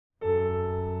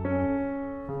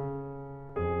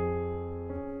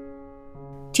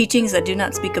Teachings that do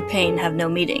not speak of pain have no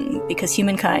meaning, because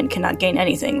humankind cannot gain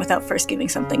anything without first giving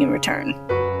something in return.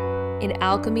 In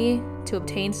alchemy, to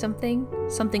obtain something,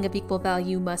 something of equal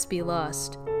value must be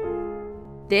lost.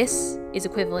 This is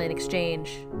equivalent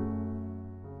exchange.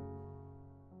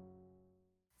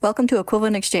 Welcome to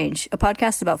Equivalent Exchange, a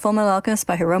podcast about Fullmetal Alchemist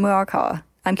by Hiromu Arakawa.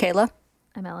 I'm Kayla.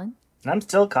 I'm Ellen. And I'm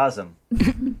still Kazum.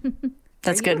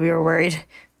 That's good, we were worried.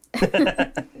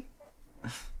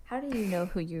 How do you know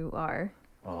who you are?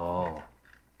 Oh.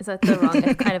 Is that the wrong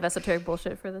kind of esoteric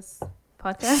bullshit for this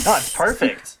podcast? No, it's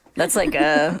perfect. That's like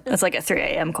a 3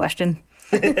 a.m. question.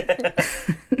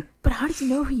 But how do you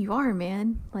know who you are,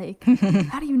 man? Like,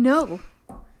 how do you know?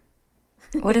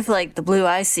 What if, like, the blue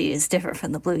I see is different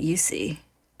from the blue you see?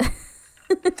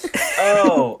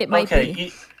 Oh, It might okay.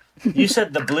 be. You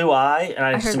said the blue eye, and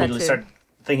I just heard that immediately too. started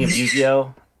thinking of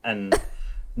Yu-Gi-Oh! And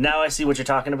now I see what you're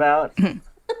talking about.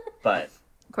 But,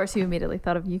 Of course, you immediately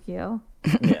thought of Yu-Gi-Oh!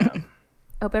 yeah.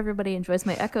 Hope everybody enjoys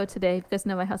my echo today, because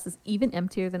now my house is even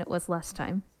emptier than it was last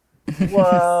time.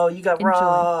 Whoa, you got Enjoy.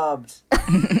 robbed.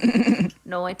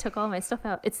 No, I took all my stuff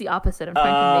out. It's the opposite. I'm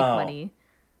trying to make money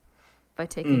by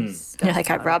taking stuff You're like,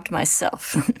 I out. robbed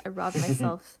myself. I robbed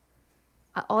myself.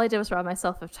 All I did was rob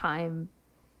myself of time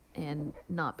and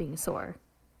not being sore.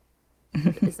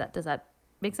 Does that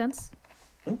make sense?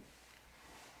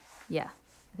 Yeah,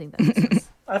 I think that makes sense.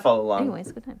 I follow along.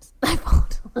 Anyways, good times. I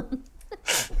followed along.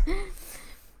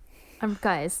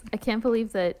 Guys, I can't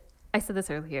believe that I said this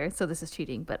earlier, so this is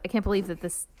cheating, but I can't believe that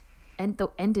this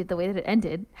ended the way that it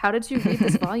ended. How did you read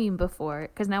this volume before?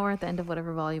 Because now we're at the end of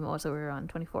whatever volume it was that we were on,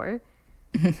 24.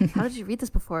 How did you read this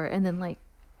before and then, like,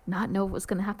 not know what was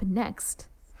going to happen next?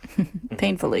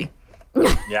 Painfully.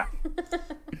 Yeah.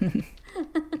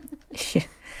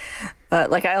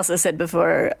 Like I also said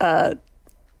before,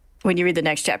 when you read the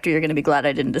next chapter, you're going to be glad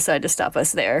I didn't decide to stop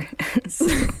us there.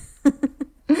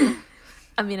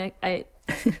 I mean, I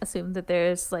assume that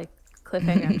there's, like,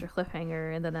 cliffhanger after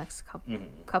cliffhanger, and the next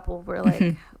couple were,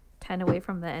 like, 10 away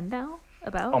from the end now?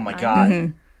 About? Oh my 9?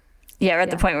 god. Yeah, we're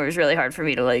at the Yeah. point where it was really hard for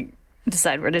me to, like,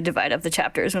 decide where to divide up the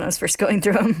chapters when I was first going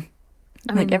through them.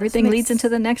 I mean, Like, this everything makes- leads into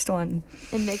the next one.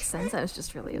 It makes sense. I was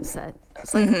just really upset. I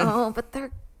was like, oh, but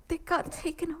they got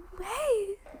taken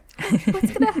away.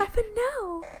 What's gonna happen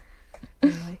now?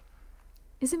 Anyway,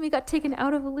 Izumi got taken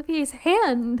out of Olivier's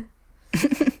hand.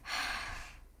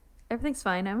 Everything's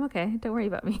fine. I'm okay. Don't worry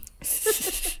about me.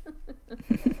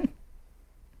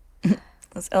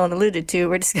 As Ellen alluded to,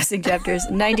 we're discussing chapters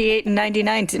 98 and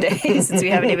 99 today, since we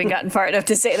haven't even gotten far enough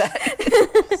to say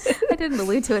that. I didn't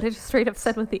allude to it. I just straight up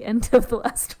said what the end of the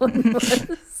last one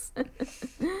was.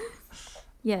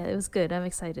 Yeah, it was good. I'm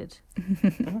excited.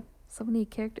 So many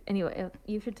characters. Anyway,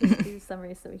 you should do the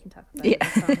summary so we can talk about it. Yeah.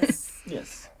 I promise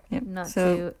Yes. Yep. not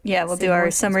So, to yeah, we'll say do our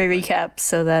more summary things before. recap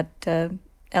so that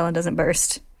Ellen doesn't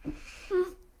burst.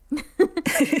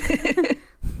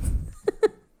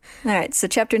 All right, so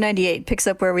chapter 98 picks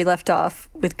up where we left off,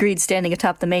 with Greed standing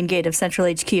atop the main gate of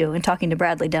Central HQ and talking to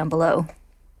Bradley down below.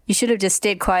 You should have just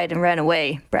stayed quiet and ran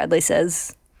away, Bradley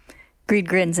says. Greed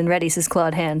grins and readies his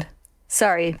clawed hand.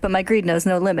 Sorry, but my greed knows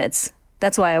no limits.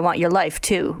 That's why I want your life,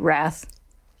 too, Wrath.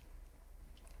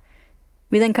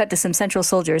 We then cut to some Central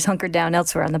soldiers hunkered down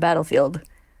elsewhere on the battlefield.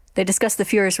 They discuss the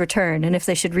Fuhrer's return and if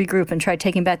they should regroup and try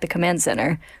taking back the command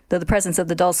center, though the presence of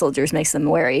the Dull soldiers makes them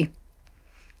wary.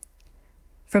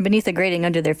 From beneath a grating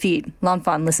under their feet,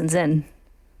 Lanfan listens in.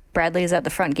 Bradley is at the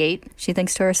front gate, she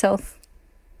thinks to herself.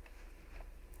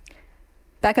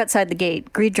 Back outside the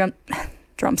gate, Greed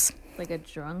drumps. Like a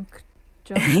drunk.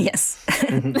 Yes.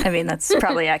 I mean, that's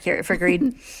probably accurate for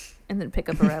Greed. And then pick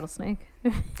up a rattlesnake.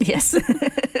 Yes.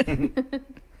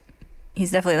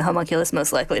 He's definitely the homunculus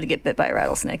most likely to get bit by a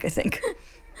rattlesnake, I think.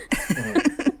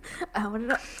 I wanted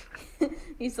to...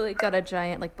 He's like got a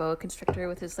giant like boa constrictor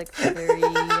with his like feathery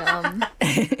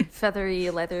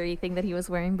leathery thing that he was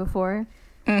wearing before.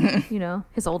 You know,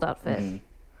 his old outfit. And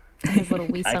his little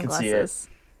wee I can see it.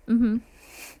 sunglasses.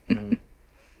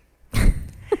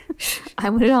 I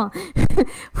want it all.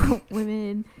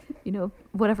 Women, you know,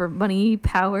 whatever, money,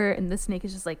 power, and the snake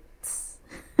is just like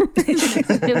next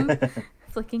to him,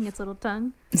 flicking its little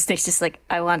tongue. And Snake's just like,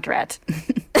 I want rat.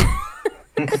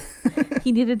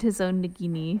 He needed his own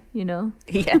Nagini, you know.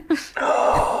 Yeah.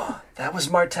 That was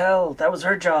Martell. That was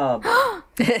her job.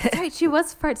 That's right, she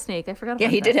was part snake. I forgot about Yeah,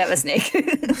 that. he did have a snake. He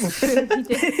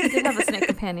did have a snake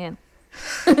companion.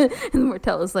 And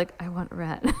Mortel is like, I want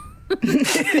rat.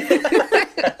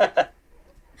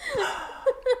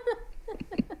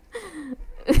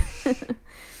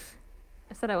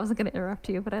 I said I wasn't going to interrupt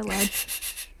you, but I lied.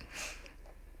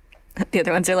 The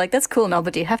other ones are like, that's cool and all,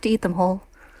 but do you have to eat them whole?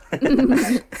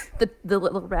 The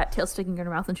little rat tail sticking in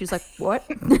her mouth, and she's like, "What?"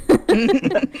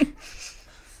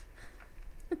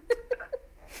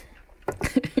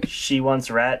 She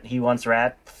wants rat, he wants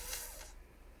rat.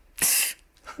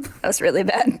 That was really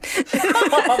bad.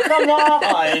 Oh, come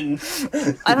on!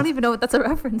 I don't even know what that's a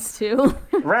reference to.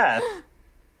 Rat.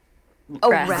 Oh,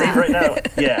 Rat. rat. Right now.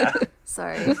 Yeah.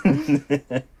 Sorry.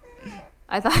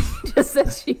 I thought you just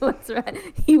said she wants rat.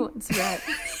 He wants rat.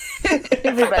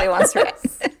 Everybody wants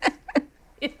rats.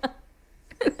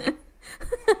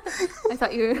 I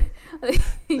thought you're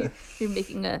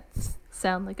making a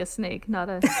sound like a snake, not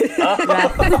a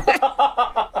rat.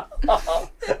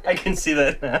 I can see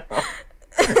that now.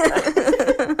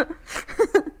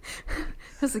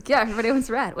 I was like, yeah, everybody wants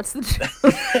rat. What's the truth?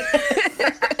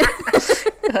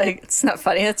 Like, it's not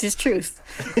funny. That's just truth.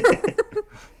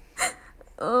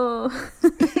 Oh.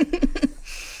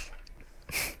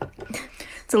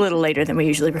 It's a little later than we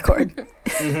usually record.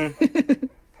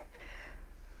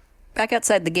 Back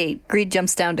outside the gate, Greed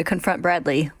jumps down to confront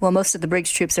Bradley, while most of the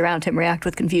Briggs troops around him react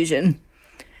with confusion.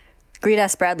 Greed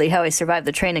asks Bradley how he survived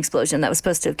the train explosion that was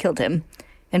supposed to have killed him,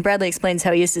 and Bradley explains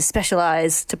how he used his special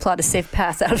eyes to plot a safe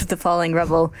path out of the falling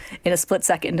rubble in a split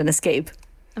second and escape.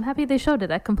 I'm happy they showed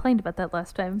it. I complained about that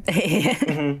last time.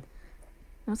 I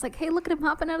was like, hey, look at him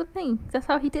hopping out of the thing. That's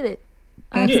how he did it.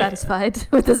 I'm satisfied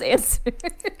with his answer.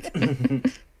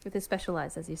 With his special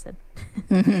eyes, as you said.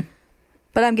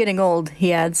 But I'm getting old,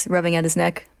 he adds, rubbing at his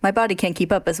neck. My body can't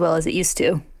keep up as well as it used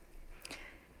to.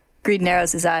 Greed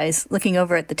narrows his eyes, looking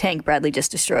over at the tank Bradley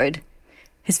just destroyed.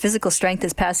 His physical strength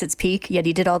is past its peak, yet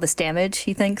he did all this damage,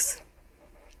 he thinks.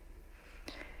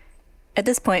 At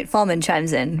this point, Fallman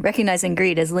chimes in, recognizing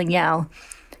Greed as Ling Yao,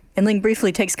 and Ling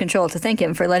briefly takes control to thank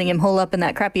him for letting him hole up in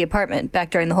that crappy apartment back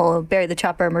during the whole Barry the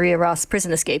Chopper Maria Ross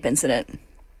prison escape incident.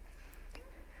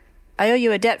 I owe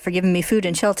you a debt for giving me food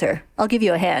and shelter. I'll give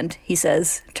you a hand, he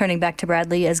says, turning back to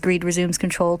Bradley as Greed resumes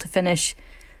control to finish.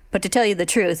 But to tell you the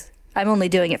truth, I'm only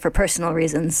doing it for personal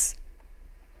reasons.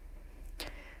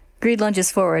 Greed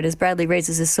lunges forward as Bradley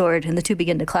raises his sword and the two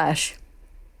begin to clash.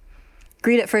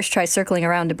 Greed at first tries circling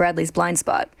around to Bradley's blind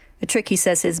spot, a trick he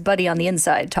says his buddy on the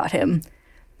inside taught him.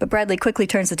 But Bradley quickly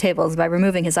turns the tables by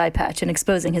removing his eye patch and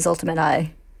exposing his ultimate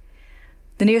eye.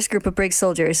 The nearest group of Briggs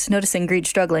soldiers, noticing Greed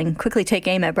struggling, quickly take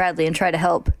aim at Bradley and try to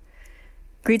help.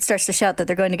 Greed starts to shout that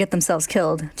they're going to get themselves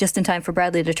killed, just in time for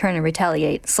Bradley to turn and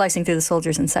retaliate, slicing through the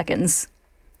soldiers in seconds.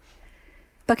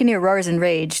 Buccaneer roars in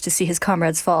rage to see his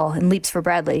comrades fall and leaps for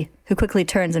Bradley, who quickly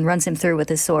turns and runs him through with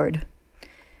his sword.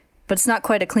 But it's not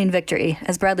quite a clean victory,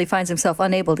 as Bradley finds himself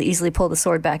unable to easily pull the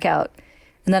sword back out,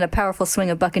 and then a powerful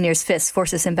swing of Buccaneer's fist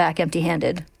forces him back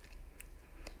empty-handed.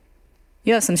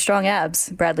 You have some strong abs,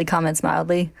 Bradley comments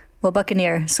mildly, while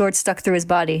Buccaneer, sword stuck through his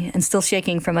body and still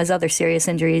shaking from his other serious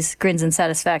injuries, grins in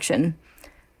satisfaction.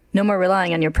 No more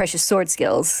relying on your precious sword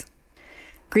skills.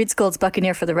 Greed scolds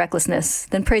Buccaneer for the recklessness,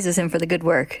 then praises him for the good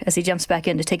work as he jumps back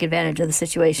in to take advantage of the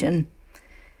situation.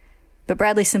 But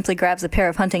Bradley simply grabs a pair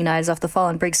of hunting knives off the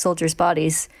fallen Briggs soldiers'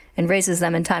 bodies and raises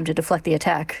them in time to deflect the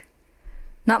attack.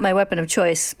 Not my weapon of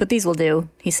choice, but these will do,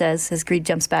 he says as Greed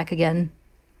jumps back again.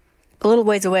 A little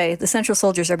ways away, the Central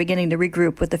soldiers are beginning to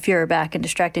regroup with the Fuhrer back and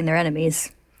distracting their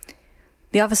enemies.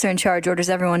 The officer in charge orders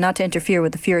everyone not to interfere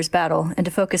with the Fuhrer's battle and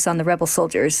to focus on the rebel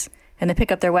soldiers, and they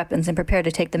pick up their weapons and prepare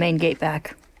to take the main gate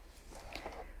back.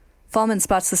 Fallman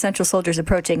spots the Central soldiers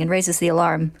approaching and raises the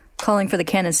alarm, calling for the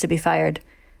cannons to be fired,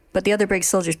 but the other Briggs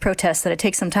soldiers protest that it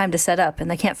takes some time to set up and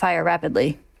they can't fire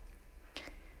rapidly.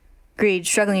 Greed,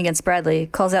 struggling against Bradley,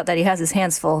 calls out that he has his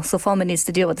hands full, so Fallman needs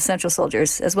to deal with the Central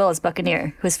soldiers, as well as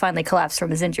Buccaneer, who has finally collapsed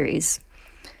from his injuries.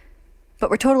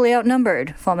 But we're totally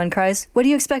outnumbered, Fallman cries. What do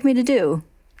you expect me to do?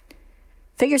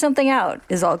 Figure something out,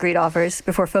 is all Greed offers,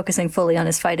 before focusing fully on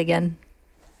his fight again.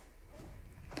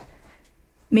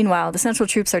 Meanwhile, the Central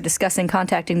troops are discussing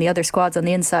contacting the other squads on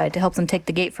the inside to help them take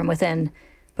the gate from within,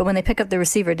 but when they pick up the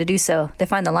receiver to do so, they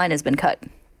find the line has been cut.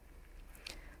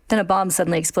 Then a bomb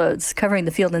suddenly explodes, covering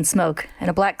the field in smoke, and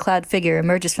a black-clad figure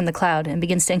emerges from the cloud and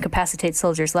begins to incapacitate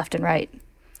soldiers left and right.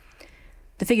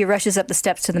 The figure rushes up the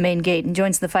steps to the main gate and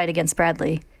joins the fight against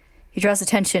Bradley. He draws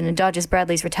attention and dodges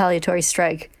Bradley's retaliatory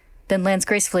strike, then lands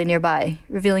gracefully nearby,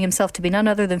 revealing himself to be none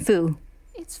other than Fu.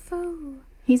 It's Fu.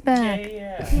 He's back.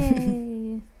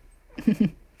 Yay.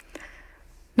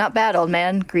 Not bad, old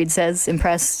man, Greed says,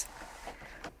 impressed.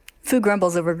 Fu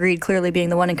grumbles over Greed clearly being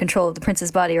the one in control of the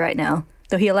prince's body right now,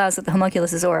 though he allows that the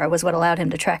homunculus's aura was what allowed him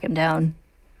to track him down.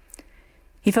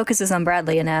 He focuses on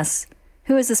Bradley and asks,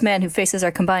 "Who is this man who faces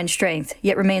our combined strength,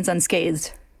 yet remains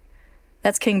unscathed?"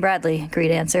 "That's King Bradley,"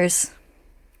 Greed answers.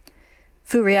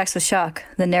 Fu reacts with shock,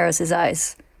 then narrows his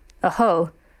eyes.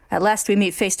 "Oh-ho, At last we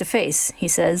meet face to face, he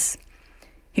says.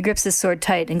 He grips his sword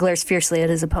tight and glares fiercely at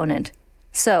his opponent.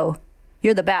 So,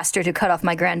 you're the bastard who cut off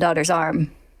my granddaughter's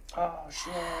arm. Oh,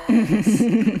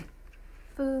 shit.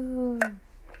 Boo.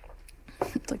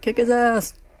 So kick his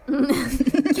ass.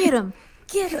 Get him!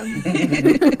 Get him!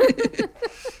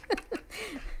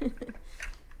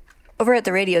 Over at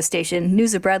the radio station,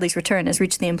 news of Bradley's return has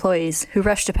reached the employees, who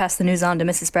rush to pass the news on to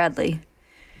Mrs. Bradley.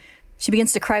 She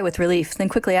begins to cry with relief, then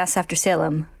quickly asks after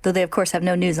Salem, though they of course have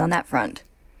no news on that front.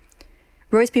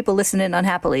 Roy's people listen in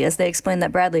unhappily as they explain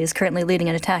that Bradley is currently leading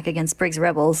an attack against Briggs'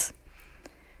 rebels.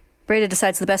 Breda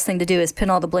decides the best thing to do is pin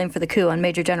all the blame for the coup on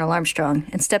Major General Armstrong,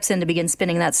 and steps in to begin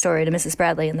spinning that story to Mrs.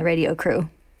 Bradley and the radio crew.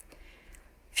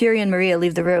 Fury and Maria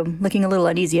leave the room, looking a little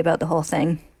uneasy about the whole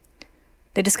thing.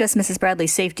 They discuss Mrs.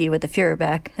 Bradley's safety with the Fuhrer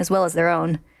back, as well as their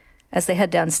own, as they head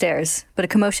downstairs, but a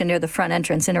commotion near the front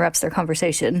entrance interrupts their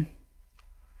conversation.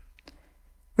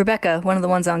 Rebecca, one of the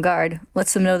ones on guard,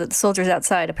 lets them know that the soldiers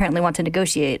outside apparently want to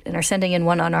negotiate and are sending in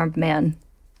one unarmed man.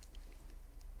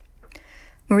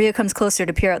 Maria comes closer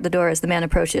to peer out the door as the man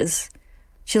approaches.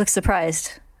 She looks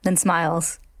surprised, then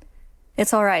smiles.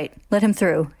 It's all right. Let him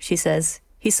through, she says.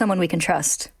 He's someone we can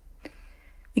trust.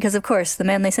 Because, of course, the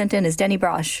man they sent in is Denny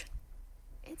Brosh.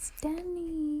 It's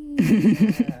Denny.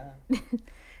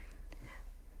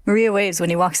 Maria waves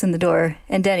when he walks in the door,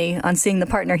 and Denny, on seeing the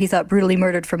partner he thought brutally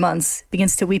murdered for months,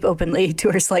 begins to weep openly to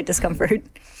her slight discomfort.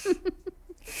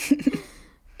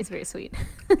 It's very sweet.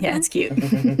 Yeah, it's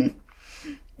cute.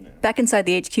 Back inside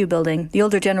the HQ building, the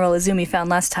older General Izumi found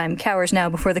last time cowers now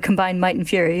before the combined might and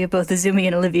fury of both Izumi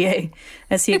and Olivier,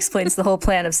 as he explains the whole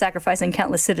plan of sacrificing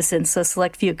countless citizens so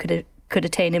select few could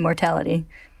attain immortality.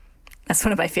 That's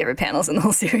one of my favorite panels in the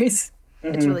whole series.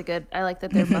 It's really good. I like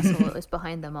that their muscle is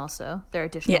behind them also. Their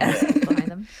additional muscle is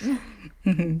behind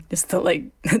them. Just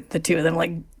the two of them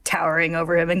like towering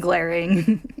over him and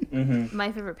glaring.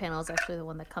 My favorite panel is actually the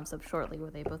one that comes up shortly where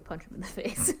they both punch him in the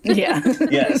face. Yeah.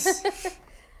 Yes.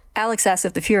 Alex asks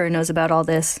if the Fuhrer knows about all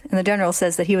this, and the General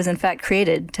says that he was in fact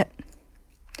created to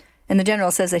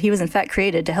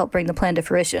help bring the plan to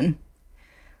fruition.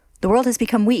 The world has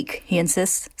become weak, he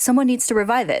insists. Someone needs to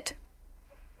revive it.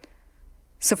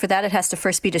 So for that it has to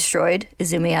first be destroyed,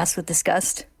 Izumi asks with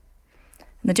disgust.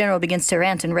 And the General begins to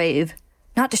rant and rave.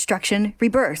 Not destruction,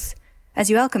 rebirth. As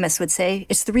you alchemists would say,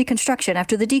 it's the reconstruction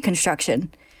after the deconstruction.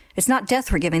 It's not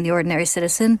death we're giving the ordinary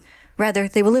citizen. Rather,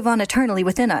 they will live on eternally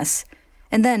within us.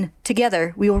 And then,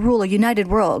 together, we will rule a united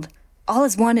world. All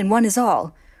is one and one is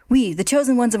all. We, the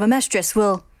chosen ones of Amestris,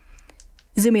 will...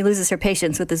 Izumi loses her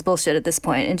patience with his bullshit at this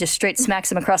point and just straight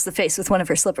smacks him across the face with one of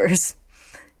her slippers.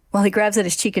 While he grabs at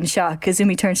his cheek in shock,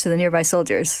 Izumi turns to the nearby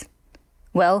soldiers.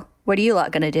 Well, what are you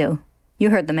lot gonna do? You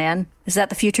heard the man. Is that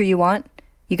the future you want?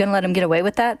 You gonna let him get away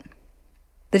with that?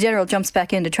 The General jumps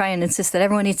back in to try and insist that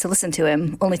everyone needs to listen to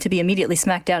him, only to be immediately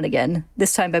smacked down again,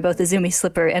 this time by both Izumi's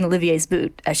slipper and Olivier's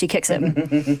boot, as she kicks him.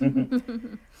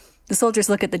 The soldiers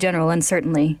look at the General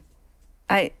uncertainly.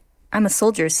 I'm a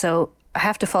soldier, so I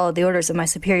have to follow the orders of my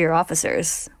superior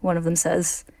officers, one of them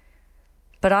says.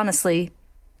 But honestly,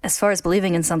 as far as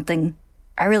believing in something,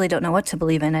 I really don't know what to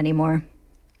believe in anymore.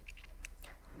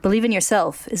 Believe in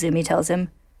yourself, Izumi tells him.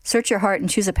 Search your heart and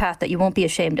choose a path that you won't be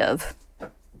ashamed of.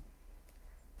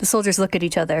 The soldiers look at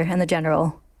each other and the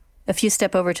General. A few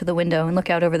step over to the window and look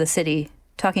out over the city,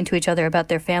 talking to each other about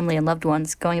their family and loved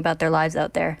ones going about their lives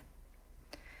out there.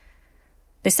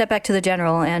 They step back to the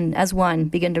General and, as one,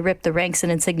 begin to rip the ranks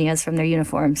and insignias from their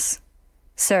uniforms.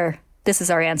 Sir, this is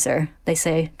our answer, they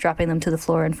say, dropping them to the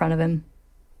floor in front of him.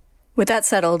 With that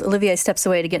settled, Olivier steps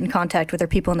away to get in contact with her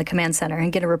people in the command center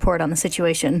and get a report on the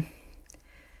situation.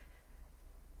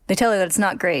 They tell her that it's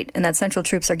not great and that Central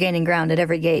troops are gaining ground at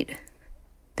every gate.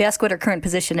 They ask what her current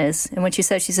position is, and when she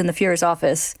says she's in the Fuhrer's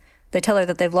office, they tell her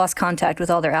that they've lost contact with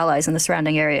all their allies in the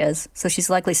surrounding areas, so she's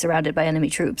likely surrounded by enemy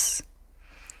troops.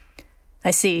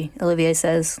 I see, Olivier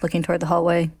says, looking toward the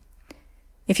hallway.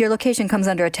 If your location comes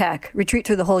under attack, retreat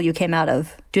through the hole you came out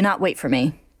of. Do not wait for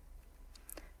me.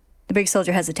 The big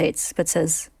soldier hesitates, but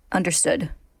says,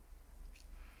 understood.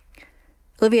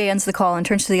 Olivier ends the call and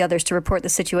turns to the others to report the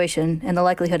situation and the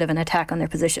likelihood of an attack on their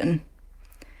position.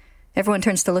 Everyone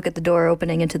turns to look at the door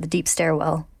opening into the deep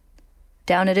stairwell.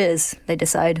 Down it is, they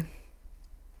decide.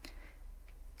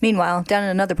 Meanwhile, down in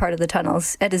another part of the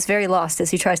tunnels, Ed is very lost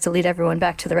as he tries to lead everyone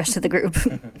back to the rest of the group.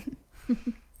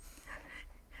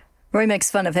 Roy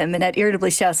makes fun of him, and Ed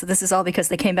irritably shouts that this is all because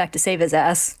they came back to save his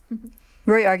ass.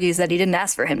 Roy argues that he didn't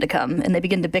ask for him to come, and they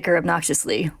begin to bicker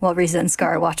obnoxiously, while Riza and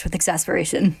Scar watch with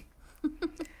exasperation.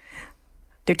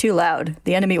 They're too loud.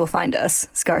 The enemy will find us,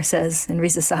 Scar says, and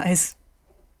Riza sighs.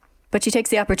 But she takes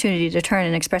the opportunity to turn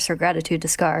and express her gratitude to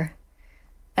Scar.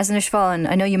 As an Ishvalan,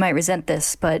 I know you might resent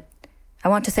this, but I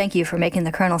want to thank you for making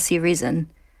the Colonel see reason.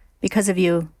 Because of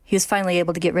you, he was finally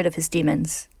able to get rid of his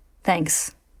demons.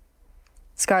 Thanks.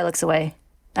 Scar looks away.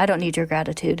 I don't need your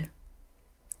gratitude.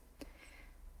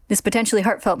 This potentially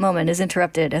heartfelt moment is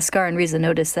interrupted as Scar and Riza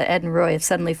notice that Ed and Roy have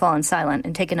suddenly fallen silent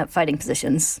and taken up fighting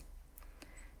positions.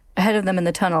 Ahead of them in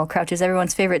the tunnel crouches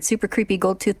everyone's favorite super creepy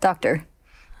gold-toothed doctor.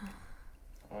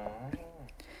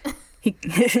 He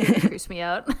Creeps me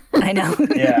out. I know.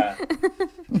 Yeah.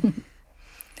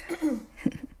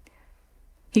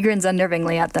 He grins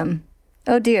unnervingly at them.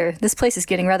 Oh dear, this place is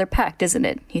getting rather packed, isn't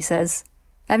it? He says.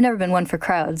 I've never been one for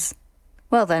crowds.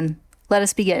 Well then, let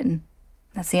us begin.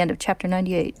 That's the end of chapter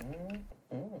 98.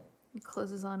 It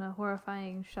closes on a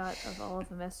horrifying shot of all of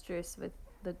the messengers with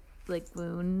the like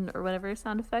wound or whatever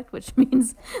sound effect, which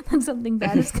means that something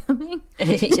bad is coming.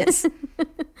 Yes.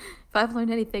 If I've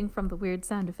learned anything from the weird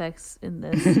sound effects in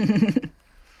this,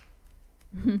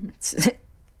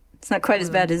 It's not quite as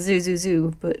bad as Zoo Zoo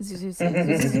Zoo, but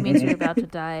Zuzu means you're about to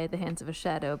die at the hands of a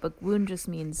shadow, but wound just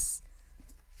means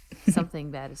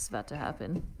something bad is about to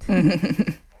happen.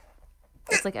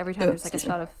 It's like every time there's like a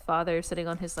shot of father sitting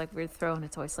on his like weird throne,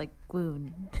 it's always like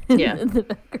wound Yeah. in the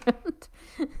background.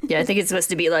 yeah, I think it's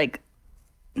supposed to be like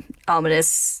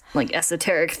ominous, like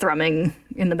esoteric thrumming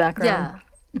in the background.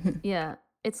 Yeah. Yeah.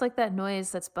 It's like that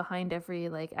noise that's behind every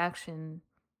like action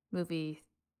movie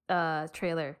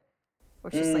trailer. Or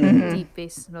it's just like a deep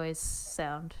bass noise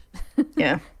sound.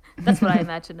 Yeah. That's what I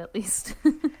imagine at least.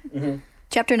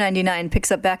 Chapter 99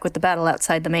 picks up back with the battle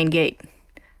outside the main gate.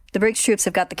 The Briggs troops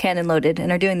have got the cannon loaded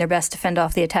and are doing their best to fend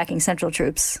off the attacking Central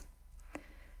troops.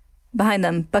 Behind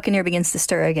them, Buccaneer begins to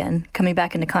stir again, coming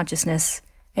back into consciousness,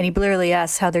 and he blearily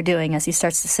asks how they're doing as he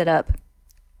starts to sit up.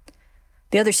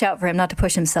 The others shout for him not to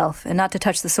push himself and not to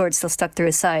touch the sword still stuck through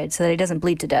his side so that he doesn't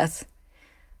bleed to death.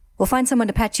 We'll find someone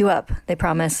to patch you up, they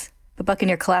promise, but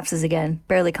Buccaneer collapses again,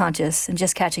 barely conscious and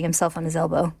just catching himself on his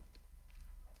elbow.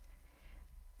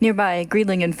 Nearby,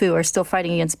 Greedling and Fu are still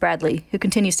fighting against Bradley, who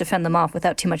continues to fend them off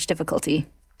without too much difficulty.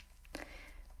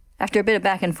 After a bit of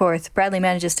back and forth, Bradley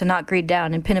manages to knock Greed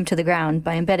down and pin him to the ground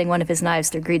by embedding one of his knives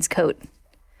through Greed's coat.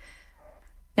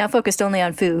 Now focused only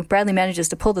on Fu, Bradley manages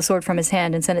to pull the sword from his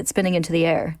hand and send it spinning into the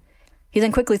air. He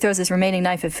then quickly throws his remaining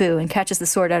knife at Fu and catches the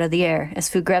sword out of the air as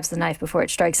Fu grabs the knife before it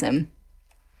strikes him.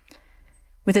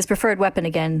 With his preferred weapon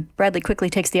again, Bradley quickly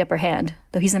takes the upper hand,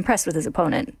 though he's impressed with his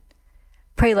opponent.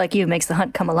 Prey like you makes the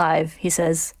hunt come alive, he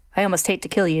says. I almost hate to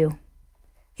kill you.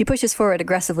 He pushes forward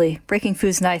aggressively, breaking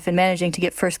Fu's knife and managing to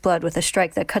get first blood with a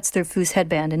strike that cuts through Fu's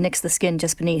headband and nicks the skin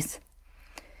just beneath.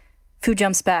 Fu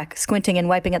jumps back, squinting and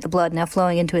wiping at the blood now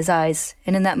flowing into his eyes,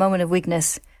 and in that moment of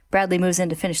weakness, Bradley moves in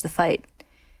to finish the fight.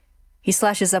 He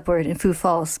slashes upward and Fu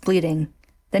falls, bleeding.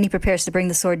 Then he prepares to bring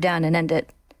the sword down and end it.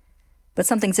 But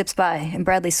something zips by, and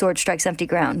Bradley's sword strikes empty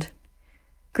ground.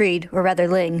 Greed, or rather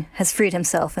Ling, has freed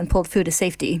himself and pulled Fu to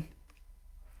safety.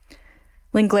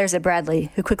 Ling glares at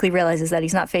Bradley, who quickly realizes that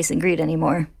he's not facing Greed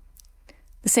anymore.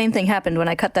 The same thing happened when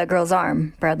I cut that girl's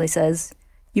arm, Bradley says.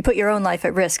 You put your own life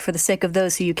at risk for the sake of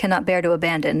those who you cannot bear to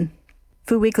abandon.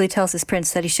 Fu weakly tells his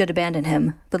prince that he should abandon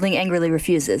him, but Ling angrily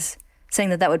refuses, saying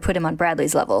that would put him on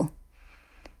Bradley's level.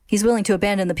 He's willing to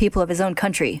abandon the people of his own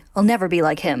country. I'll never be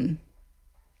like him.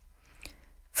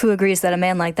 Fu agrees that a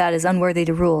man like that is unworthy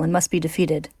to rule and must be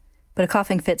defeated, but a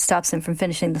coughing fit stops him from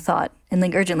finishing the thought, and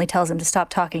Ling urgently tells him to stop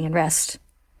talking and rest.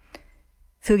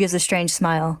 Fu gives a strange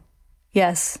smile.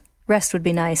 Yes, rest would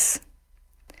be nice.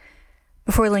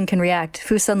 Before Ling can react,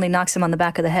 Fu suddenly knocks him on the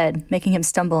back of the head, making him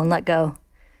stumble and let go.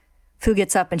 Fu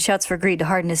gets up and shouts for Greed to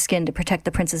harden his skin to protect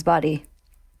the prince's body.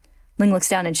 Ling looks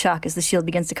down in shock as the shield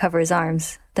begins to cover his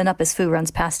arms, then up as Fu runs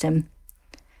past him.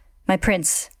 My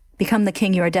prince, become the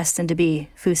king you are destined to be,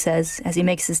 Fu says, as he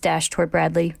makes his dash toward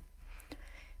Bradley.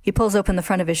 He pulls open the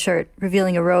front of his shirt,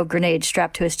 revealing a row of grenades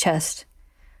strapped to his chest.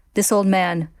 This old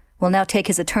man will now take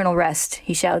his eternal rest,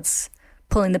 he shouts,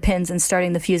 pulling the pins and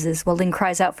starting the fuses while Ling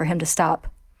cries out for him to stop.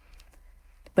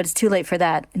 But it's too late for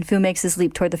that, and Fu makes his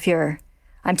leap toward the Fuhrer.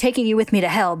 I'm taking you with me to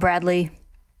hell, Bradley.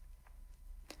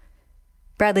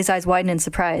 Bradley's eyes widen in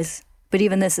surprise, but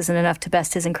even this isn't enough to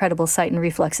best his incredible sight and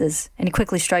reflexes, and he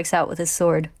quickly strikes out with his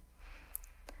sword.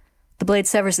 The blade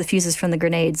severs the fuses from the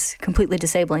grenades, completely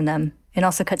disabling them, and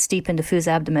also cuts deep into Fu's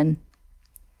abdomen.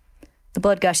 The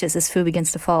blood gushes as Fu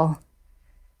begins to fall.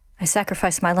 I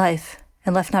sacrificed my life,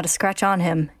 and left not a scratch on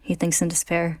him, he thinks in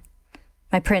despair.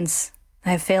 My prince,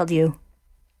 I have failed you.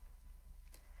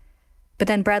 But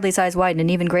then Bradley's eyes widen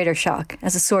in even greater shock,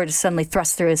 as a sword is suddenly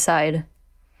thrust through his side.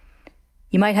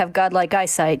 You might have godlike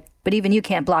eyesight, but even you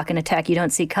can't block an attack you don't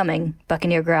see coming,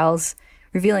 Buccaneer growls,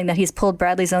 revealing that he's pulled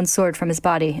Bradley's own sword from his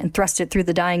body and thrust it through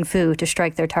the dying Fu to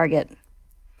strike their target.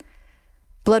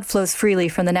 Blood flows freely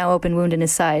from the now open wound in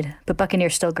his side, but Buccaneer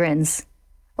still grins.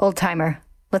 "Old-timer,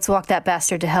 let's walk that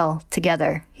bastard to hell,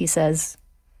 together," he says.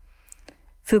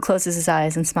 Fu closes his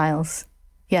eyes and smiles.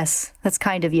 "Yes, that's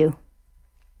kind of you."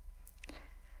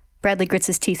 Bradley grits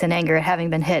his teeth in anger at having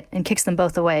been hit and kicks them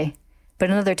both away,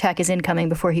 but another attack is incoming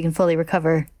before he can fully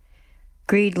recover.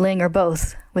 Greed, Ling, or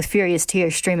both, with furious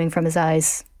tears streaming from his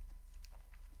eyes.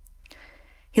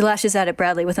 He lashes out at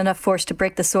Bradley with enough force to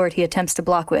break the sword he attempts to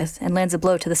block with and lands a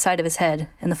blow to the side of his head,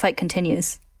 and the fight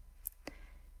continues.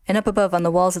 And up above on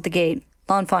the walls of the gate,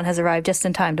 Lanfan has arrived just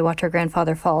in time to watch her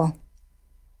grandfather fall.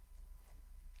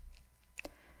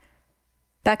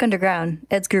 Back underground,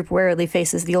 Ed's group warily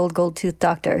faces the old gold-toothed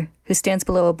doctor, who stands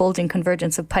below a bulging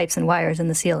convergence of pipes and wires in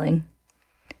the ceiling.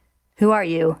 "Who are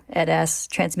you?" Ed asks,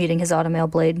 transmuting his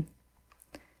automail blade.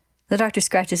 The doctor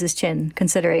scratches his chin,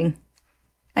 considering.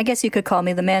 "I guess you could call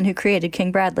me the man who created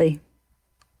King Bradley."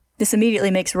 This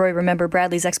immediately makes Roy remember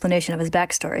Bradley's explanation of his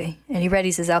backstory, and he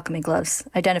readies his alchemy gloves,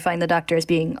 identifying the doctor as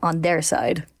being on their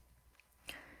side.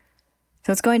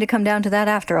 "So it's going to come down to that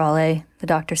after all, eh?" the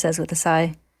doctor says with a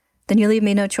sigh. "Then you leave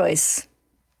me no choice."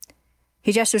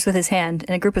 He gestures with his hand,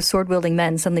 and a group of sword-wielding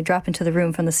men suddenly drop into the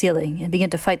room from the ceiling and begin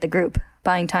to fight the group,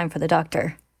 buying time for the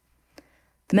doctor.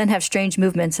 The men have strange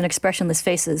movements and expressionless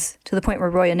faces, to the point where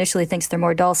Roy initially thinks they're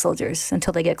more doll soldiers,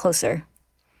 until they get closer.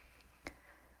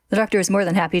 The doctor is more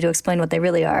than happy to explain what they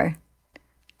really are.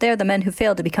 They are the men who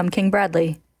failed to become King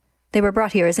Bradley. They were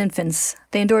brought here as infants.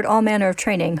 They endured all manner of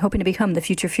training, hoping to become the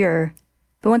future Führer.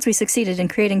 But once we succeeded in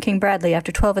creating King Bradley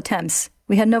after 12 attempts,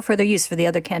 we had no further use for the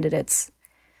other candidates.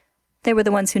 They were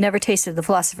the ones who never tasted the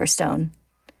Philosopher's Stone.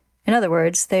 In other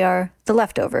words, they are the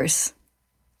leftovers.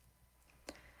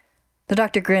 The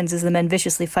doctor grins as the men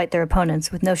viciously fight their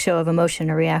opponents with no show of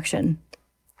emotion or reaction.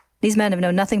 "These men have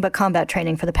known nothing but combat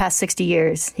training for the past 60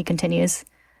 years, he continues.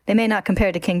 "They may not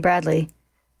compare to King Bradley,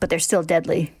 but they're still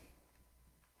deadly."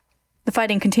 The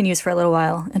fighting continues for a little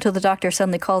while, until the doctor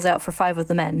suddenly calls out for 5 of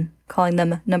the men, calling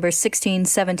them numbers 16,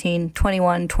 17,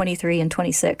 21, 23, and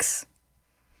 26.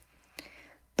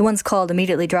 The ones called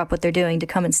immediately drop what they're doing to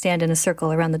come and stand in a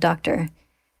circle around the doctor,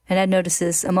 and Ed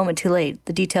notices, a moment too late,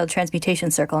 the detailed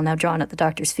transmutation circle now drawn at the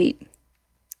doctor's feet.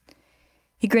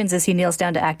 He grins as he kneels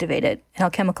down to activate it, and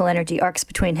alchemical energy arcs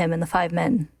between him and the 5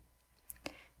 men.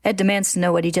 Ed demands to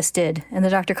know what he just did, and the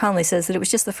doctor calmly says that it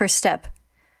was just the first step,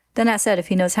 then asks Ed if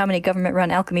he knows how many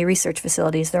government-run alchemy research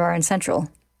facilities there are in Central.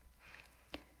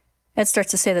 Ed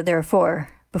starts to say that there are 4,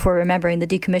 before remembering the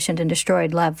decommissioned and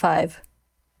destroyed Lab 5.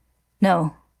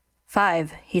 "No,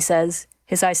 5, he says,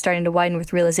 his eyes starting to widen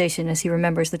with realization as he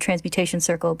remembers the transmutation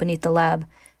circle beneath the lab,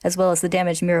 as well as the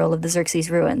damaged mural of the Xerxes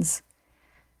ruins.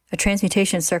 A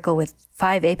transmutation circle with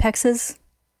 5 apexes?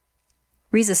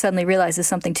 Riza suddenly realizes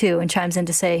something too and chimes in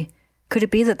to say, could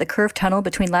it be that the curved tunnel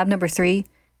between lab number 3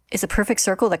 is a perfect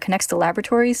circle that connects to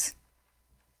laboratories?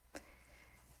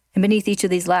 And beneath each of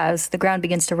these labs, the ground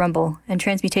begins to rumble, and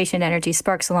transmutation energy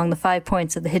sparks along the 5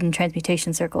 points of the hidden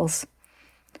transmutation circles.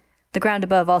 The ground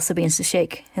above also begins to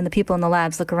shake, and the people in the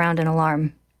labs look around in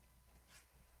alarm.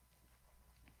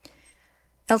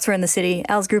 Elsewhere in the city,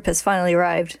 Al's group has finally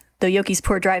arrived, though Yoki's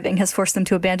poor driving has forced them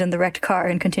to abandon the wrecked car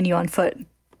and continue on foot.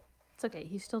 It's okay,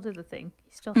 he still did the thing.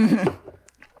 He still had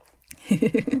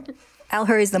it. Al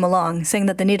hurries them along, saying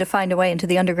that they need to find a way into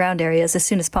the underground areas as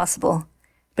soon as possible,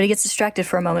 but he gets distracted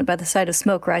for a moment by the sight of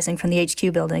smoke rising from the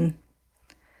HQ building.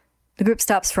 The group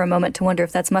stops for a moment to wonder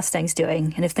if that's Mustang's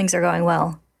doing, and if things are going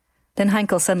well. Then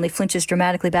Heinkel suddenly flinches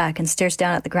dramatically back and stares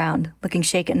down at the ground, looking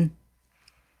shaken.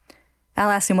 Al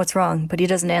asks him what's wrong, but he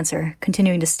doesn't answer,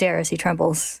 continuing to stare as he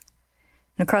trembles.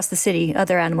 And across the city,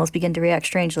 other animals begin to react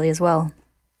strangely as well.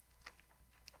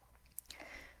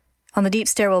 On the deep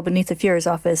stairwell beneath the Führer's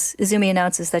office, Izumi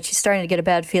announces that she's starting to get a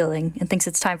bad feeling and thinks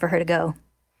it's time for her to go.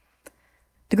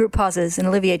 The group pauses, and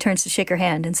Olivier turns to shake her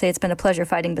hand and say it's been a pleasure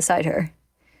fighting beside her.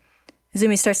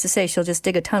 Izumi starts to say she'll just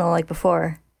dig a tunnel like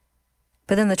before.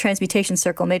 But then the transmutation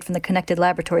circle made from the connected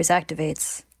laboratories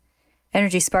activates.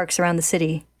 Energy sparks around the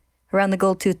city. Around the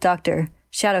gold-toothed doctor,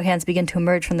 shadow hands begin to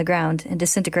emerge from the ground and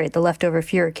disintegrate the leftover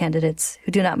Führer candidates,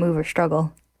 who do not move or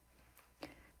struggle.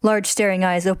 Large staring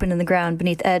eyes open in the ground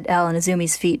beneath Ed, Al, and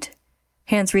Izumi's feet.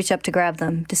 Hands reach up to grab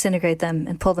them, disintegrate them,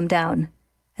 and pull them down.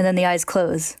 And then the eyes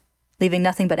close, leaving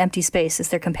nothing but empty space as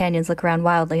their companions look around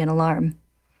wildly in alarm.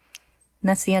 And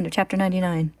that's the end of Chapter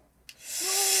 99.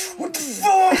 What the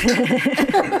fuck?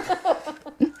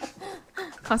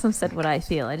 Awesome said what I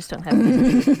feel. I just don't have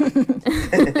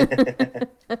it.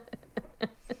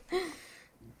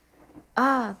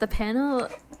 The panel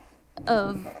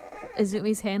of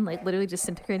Izumi's hand like literally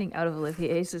disintegrating out of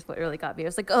Olivier's is what really got me. I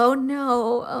was like, oh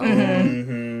no,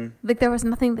 oh. Like there was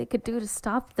nothing they could do to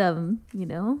stop them, you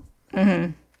know?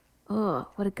 Oh,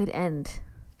 what a good end.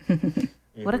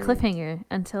 What a cliffhanger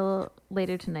until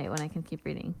later tonight when I can keep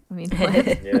reading. I mean,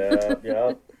 what?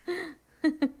 Yeah.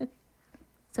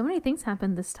 So many things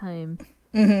happened this time.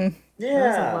 Yeah.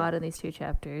 There's a lot in these 2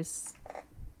 chapters.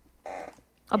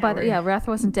 Oh, by the way, Wrath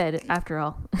wasn't dead after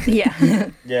all. Yeah.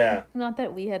 Yeah. Not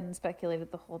that we hadn't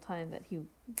speculated the whole time that he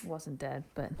wasn't dead,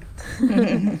 but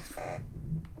I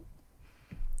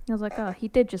was like, oh, he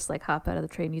did just like hop out of the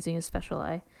train using his special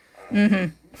eye.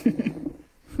 But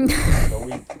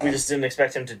we just didn't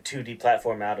expect him to 2D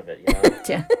platform out of it, you know?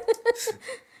 Yeah.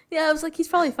 Yeah, I was like, he's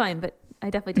probably fine, but I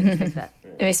definitely didn't expect that.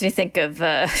 It makes me think of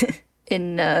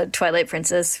in Twilight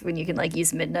Princess when you can like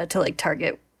use Midna to like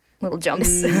target little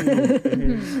jumps.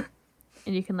 And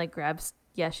you can like grab,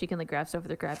 she can like grab stuff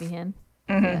with her grabby hand.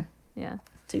 Yeah.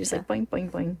 So you're just like boing,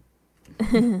 boing,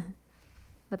 boing.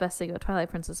 The best thing about Twilight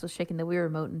Princess was shaking the Wii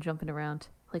remote and jumping around,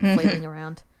 like flailing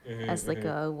around as like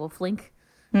a wolf link.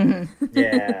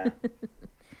 Yeah.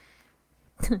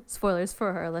 Spoilers for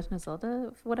our Legend of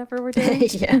Zelda, whatever we're doing.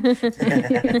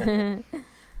 Yeah.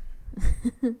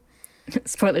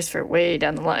 Spoilers for way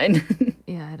down the line.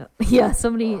 Yeah, so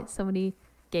many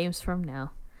games from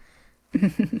now.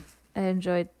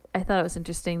 I thought it was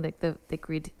interesting, like the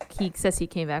agreed. He says he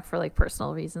came back for like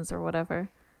personal reasons or whatever,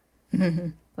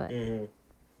 but I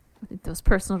think those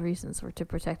personal reasons were to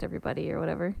protect everybody or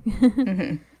whatever.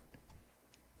 He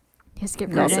has to get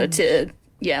And also revenge. to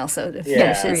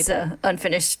finish his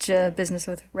unfinished business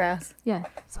with Wrath. Yeah,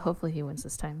 so hopefully he wins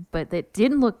this time. But it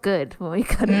didn't look good when we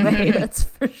cut away, that's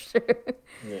for sure.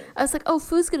 Yeah. I was like, oh,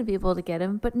 Fu's going to be able to get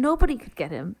him, but nobody could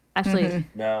get him. Actually,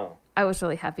 No. I was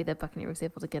really happy that Buccaneer was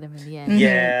able to get him in the end.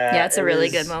 Yeah. Yeah, it's a really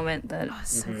good moment. That Oh,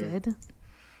 so good.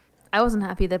 I wasn't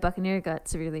happy that Buccaneer got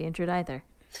severely injured either.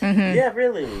 Yeah,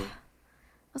 really.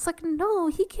 I was like, no,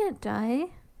 he can't die.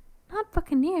 Not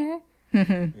Buccaneer.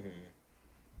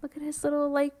 Look at his little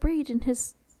like breach in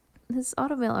his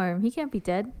automail arm. He can't be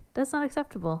dead. That's not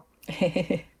acceptable.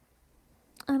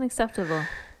 Unacceptable.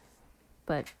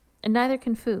 And neither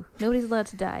can Fu. Nobody's allowed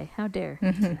to die. How dare.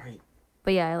 Right.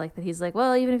 But yeah, I like that he's like,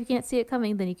 well, even if you can't see it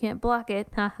coming, then you can't block it.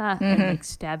 Ha ha. And like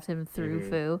stabs him through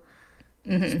Fu.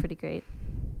 It's pretty great.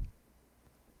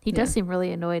 He does seem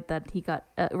really annoyed that he got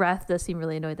Wrath does seem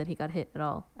really annoyed that he got hit at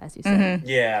all, as you said.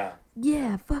 Yeah.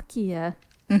 Yeah, fuck yeah.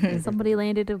 Somebody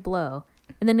landed a blow.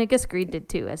 And then I guess Greed did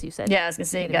too, as you said. Yeah, I was gonna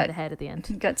say Hit he him in the got head at the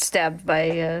end. stabbed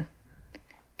by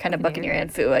kind of Buccaneer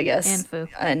and Fu, I guess. And Fu.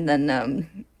 And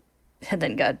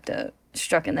then got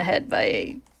struck in the head by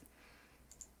a.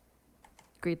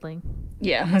 Greedling.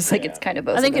 Yeah, I was like, it's kind of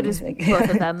both. I think of it them. is both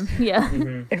of them. Yeah.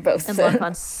 They're both. And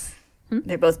Lonfon's.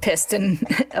 They're both pissed and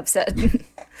upset.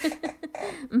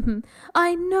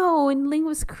 I know, and Ling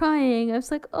was crying. I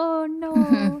was like, oh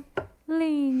no,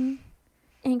 Ling.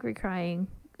 Angry crying.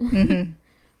 And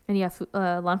yeah,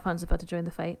 Lanfon's about to join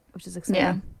the fight, which is exciting.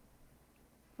 Yeah.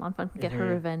 Lanfon can get her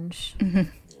revenge.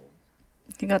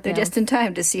 You got there just in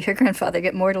time to see her grandfather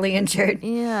get mortally injured.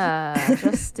 Yeah,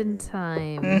 just in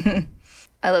time.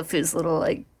 I love Fu's little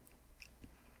like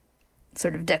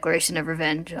sort of declaration of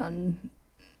revenge on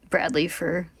Bradley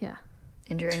for Yeah.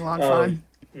 injuring Lanfon.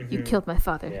 You killed my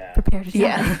father. Yeah. Prepare to die.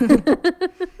 Yeah.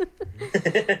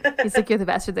 He's like, you're the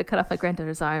bastard that cut off my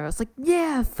granddaughter's arm. I was like,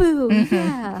 yeah, Fu,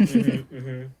 yeah.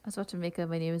 I was about to make a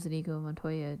My Name is Inigo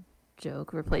Montoya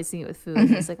joke, replacing it with Fu. And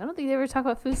he's like, I don't think they ever talk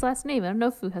about Fu's last name. I don't know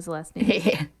if Fu has a last name.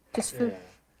 Yeah. Just Fu.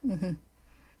 Yeah.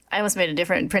 I almost made a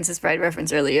different Princess Bride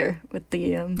reference earlier with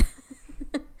the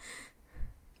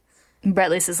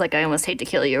Bradley says like, I almost hate to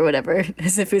kill you or whatever,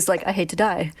 as if he's like, I hate to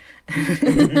die.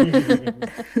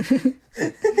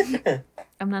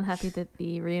 I'm not happy that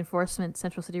the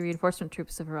Central City reinforcement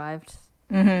troops have arrived.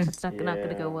 That's not going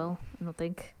to go well, I don't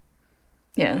think.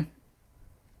 Yeah.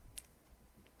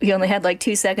 We only had like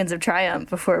 2 seconds of triumph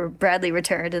before Bradley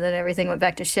returned, and then everything went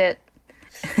back to shit.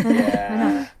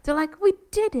 Yeah. They're like, we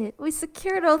did it. We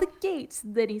secured all the gates.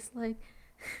 And then he's like,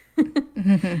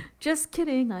 just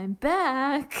kidding, I'm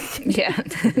back. Yeah.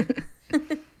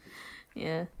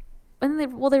 Yeah. And they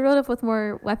rode up with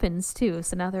more weapons too,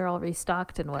 so now they're all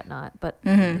restocked and whatnot. But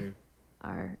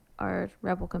our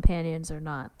rebel companions are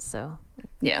not. So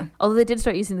Yeah. although they did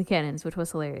start using the cannons, which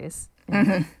was hilarious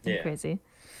and Yeah. crazy.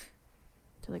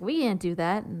 They're like, we can't do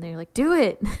that, and they're like, do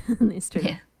it. And they start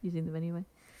Yeah. using them anyway.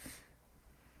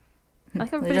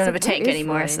 Like They everybody's don't have a like, tank "Where is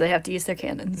anymore, Roy?" so they have to use their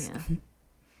cannons. Yeah.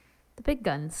 The big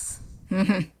guns.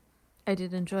 I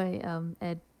did enjoy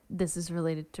Ed this is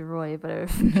related to Roy, but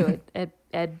I've enjoyed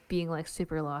Ed being like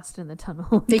super lost in the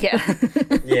tunnel. Yeah.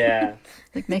 Yeah.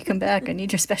 Like, make him back. I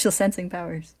need your special sensing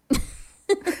powers.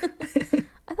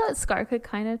 I thought Scar could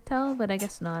kind of tell, but I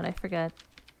guess not. I forget.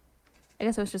 I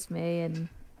guess it was just May and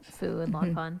Fu and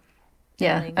Lon.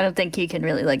 Yeah, Telling. I don't think he can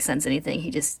really like sense anything.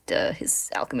 He just his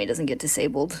alchemy doesn't get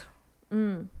disabled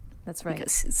That's right.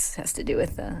 because it has to do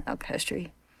with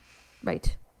alchemy.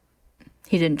 Right.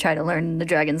 He didn't try to learn the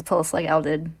dragon's pulse like Al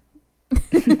did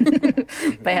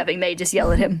by having May just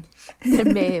yell at him.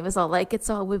 And May was all like, "It's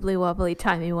all wibbly wobbly,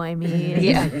 timey wimey."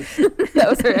 Yeah, That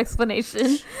was her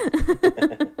explanation.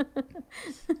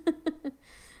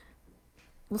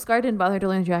 Well, Scar didn't bother to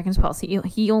learn Dragon's Pulse.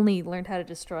 He only learned how to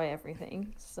destroy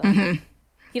everything. So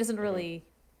he doesn't really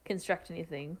construct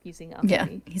anything using alchemy. yeah.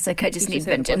 He's like, I just He need just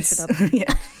had to push vengeance. it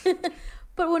Yeah,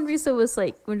 But when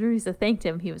Risa thanked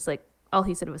him, he was like, all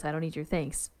he said was, "I don't need your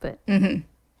thanks." But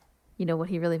you know what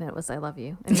he really meant was, "I love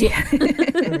you." I mean,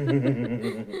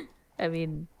 yeah, I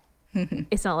mean,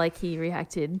 it's not like he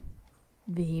reacted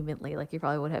vehemently like he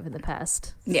probably would have in the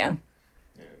past. yeah.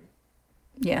 That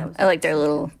Yeah, was I like their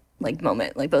little like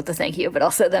moment, like both the thank you, but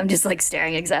also them just like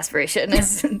staring exasperation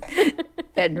as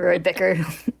Ed and Roy bicker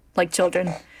like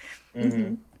children.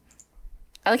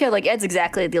 I like how like Ed's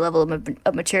exactly at the level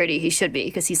of maturity he should be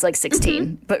because he's like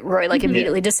 16, but Roy like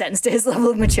immediately descends to his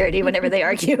level of maturity whenever they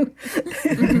argue.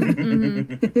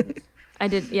 I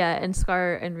did, yeah. And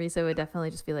Scar and Risa would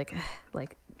definitely just be like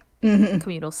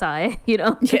communal sigh, you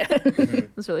know? Yeah,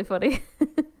 It was really funny.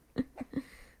 It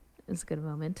was a good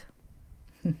moment.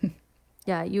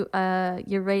 Yeah,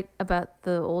 you're right about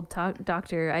the old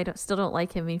doctor. I still don't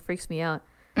like him. He freaks me out.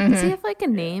 Does he have like a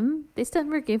name? They still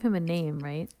never gave him a name,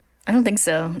 right? I don't think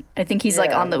so. I think he's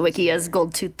like Yeah. on the wiki as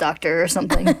Gold Tooth Doctor or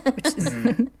something. Which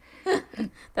is,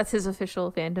 That's his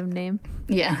official fandom name.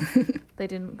 yeah, They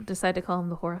didn't decide to call him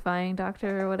the horrifying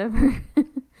doctor or whatever.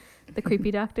 The creepy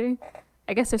doctor.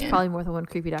 I guess there's Yeah. probably more than one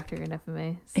creepy doctor in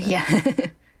FMA. So. yeah,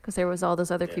 Because there was all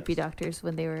those other Yes. creepy doctors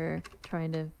when they were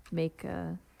trying to make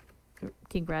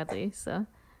King Bradley. So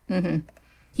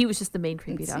he was just the main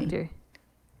creepy Let's see. doctor,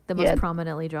 the most Yeah.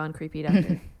 prominently drawn creepy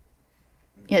doctor.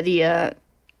 yeah. The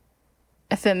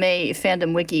FMA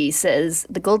fandom wiki says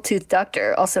the Gold Tooth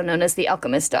Doctor, also known as the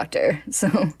Alchemist Doctor. So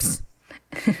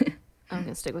I'm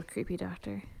gonna stick with creepy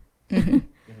doctor.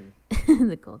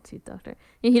 The gold tooth doctor.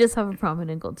 Yeah, he does have a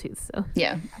prominent gold tooth, so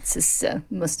yeah, it's his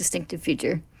most distinctive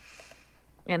feature.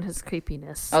 and his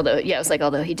creepiness. Although, yeah, it was like,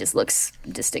 although he just looks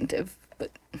distinctive,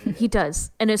 but He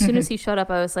does. And as soon as he showed up,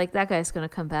 I was like, that guy's gonna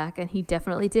come back, and he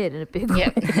definitely did in a big yeah,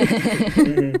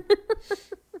 way.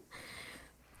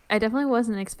 I definitely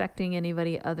wasn't expecting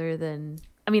anybody other than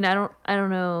I mean, I don't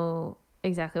know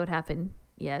exactly what happened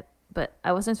yet, but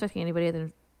I wasn't expecting anybody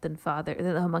other than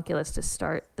the homunculus to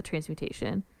start the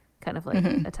transmutation kind of like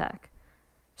attack.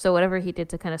 So whatever he did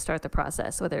to kind of start the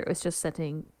process, whether it was just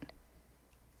setting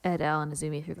Ed, Al, and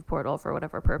Azumi through the portal for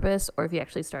whatever purpose, or if he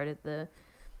actually started the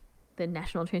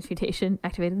national transmutation,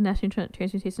 activated the national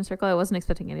transmutation circle, I wasn't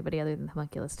expecting anybody other than the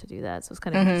homunculus to do that. So it's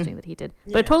kind of interesting that he did.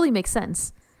 But it totally makes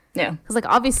sense. yeah. Because, like,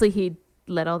 obviously he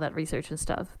led all that research and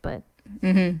stuff, but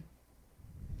I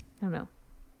don't know.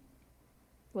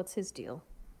 What's his deal?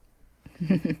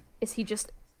 Is he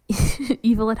just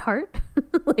evil at heart?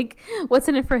 Like, what's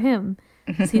in it for him?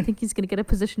 Does he think he's going to get a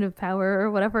position of power or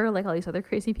whatever, like all these other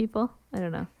crazy people? I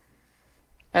don't know.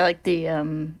 I like the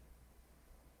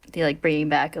like bringing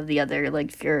back of the other like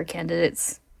Führer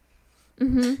candidates.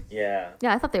 Yeah.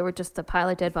 Yeah, I thought they were just a pile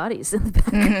of dead bodies in the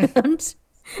background.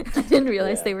 I didn't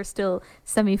realize Yeah. they were still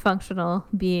semi-functional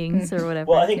beings or whatever.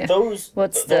 Well, I think Yeah. those.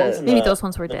 What's the ones the- in Maybe those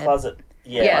ones were the dead. Closet.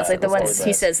 Yeah, it's like the those ones were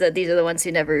he dead. says that these are the ones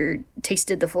who never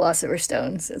tasted the Philosopher's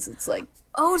Stone. So it's like,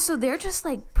 Oh, so they're just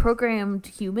like programmed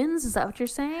humans? Is that what you're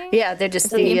saying? yeah, they're just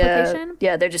Is that the implication?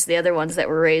 they're just the other ones that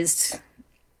were raised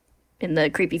in the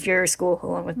creepy Führer school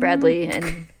along with Bradley,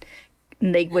 and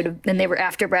they were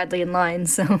after Bradley in line.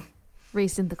 So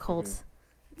Raised in the cult.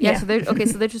 Yeah, Yeah. so they're okay,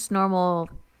 so they're just normal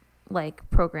like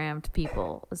programmed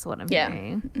people is what I'm Yeah.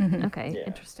 hearing. Okay, Yeah.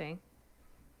 interesting.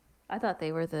 I thought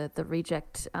they were the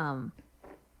reject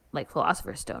like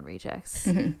Philosopher's Stone rejects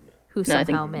who no, I somehow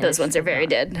think managed those ones to are very not-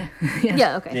 dead.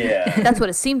 Yeah, okay. Yeah. That's what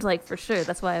it seemed like for sure.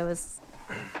 That's why I was.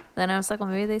 Then I was like, well,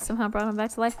 maybe they somehow brought them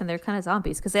back to life, and they're kind of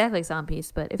zombies because they act like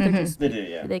zombies. But if they're just, They do,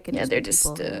 yeah. they could Yeah, just they're be just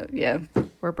people yeah. who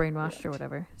were brainwashed or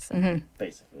whatever. So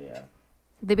Basically, yeah.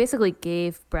 they basically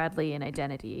gave Bradley an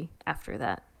identity after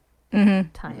that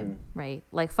time, right?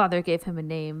 Like Father gave him a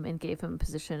name and gave him a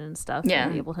position and stuff, Yeah.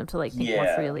 and enabled him to like think more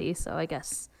Yeah. freely. So I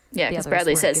guess Yeah, the because others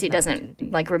Bradley weren't says he given that doesn't opportunity.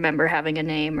 like remember having a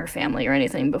name or family or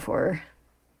anything before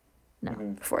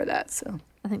No. that. So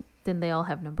I think then they all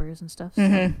have numbers and stuff. So.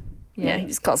 Yeah, Yeah. he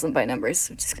just calls them by numbers,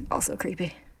 which is also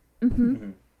creepy.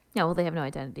 Yeah, well, they have no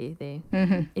identity.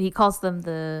 And he calls them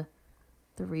the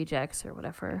rejects or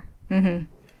whatever. The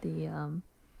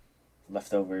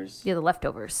Leftovers. the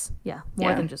leftovers. Yeah,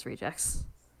 more Yeah. than just rejects.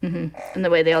 And the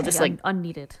way they all just like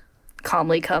Unneeded.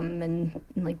 calmly come and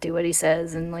like do what he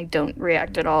says and like don't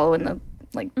react at all when the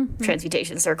like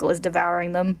transmutation circle is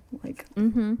devouring them. Like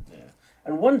And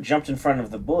one jumped in front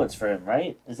of the bullets for him,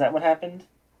 right? Is that what happened?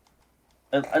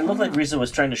 It looked like Risa was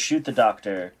trying to shoot the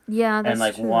doctor, Yeah, that's and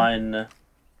like true. one,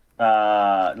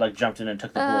 like jumped in and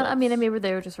took the bullets. I mean, maybe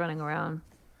they were just running around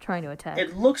trying to attack.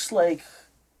 It looks like,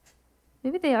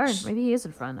 Maybe they are. Maybe he is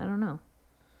in front. I don't know.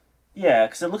 yeah,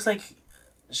 because it looks like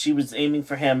she was aiming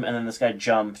for him, and then this guy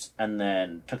jumped and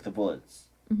then took the bullets.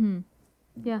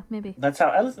 Yeah, maybe. That's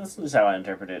just how I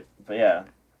interpret it. But yeah,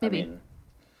 Maybe. I mean,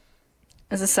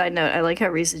 as a side note, I like how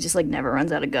Risa just like never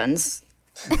runs out of guns.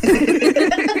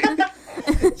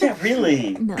 yeah,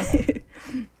 really. No.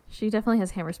 She definitely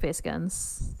has hammer space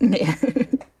guns. Yeah.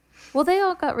 Well, they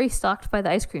all got restocked by the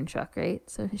ice cream truck, right?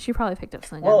 So she probably picked up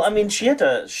some Well, guns. I mean, she had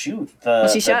to shoot the. Well,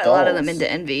 she the shot a lot of them dolls,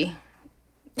 into Envy.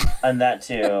 and that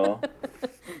too.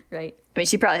 Right. I mean,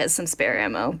 she probably has some spare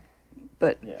ammo,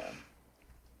 but Yeah.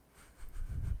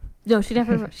 No, she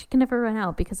can never run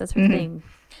out because that's her thing.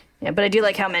 yeah. But I do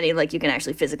like how many like you can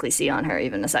actually physically see on her,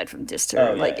 even aside from just her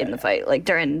Oh, yeah, like in yeah, the fight. Like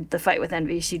during the fight with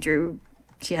Envy, she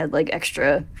had like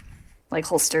extra like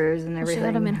holsters and She everything.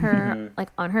 had them in her, like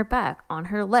on her back, on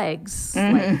her legs.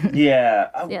 Like, Yeah.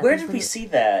 Yeah, Where that's did what we it- see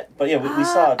that? But yeah, we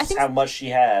saw I just think how much she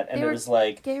had, and they it were- was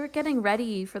like, they were getting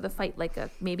ready for the fight, like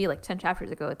maybe like 10 chapters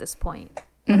ago at this point.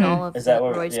 When all of Is that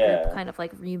what- Roy's yeah. group kind of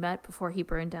like re-met before he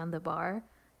burned down the bar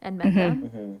and met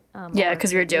them. Yeah,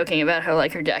 because we were joking about how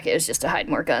like her jacket is just to hide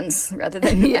more guns rather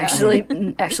than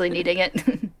actually needing it.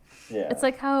 yeah. It's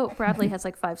like how Bradley has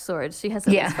like 5 swords. She has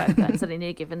at Yeah. least 5 guns at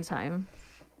any given time.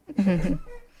 Does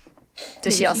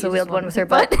she Maybe also uses wield one with her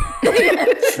butt?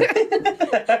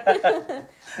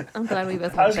 I'm glad we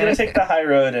both I was went gonna there. take the high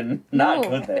road and not No.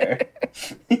 go there.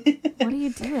 What are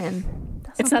you doing?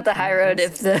 That's It's not the high road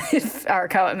if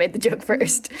Arakawa made the joke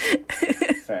first.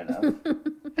 Fair enough.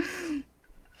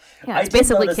 Yeah, I it's did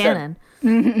basically notice canon.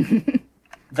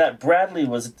 That Bradley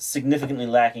was significantly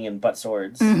lacking in butt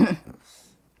swords.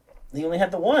 He only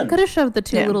had the one. Could have shoved the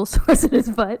 2 Yeah. little swords in his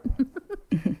butt.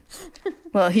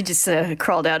 Well, he just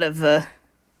crawled out of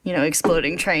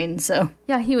exploding train. So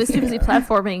Yeah, he was too busy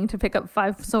platforming to pick up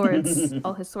 5 swords,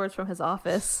 all his swords from his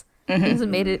office. He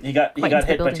hasn't made it. He got quite into the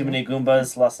hit by building too yet. many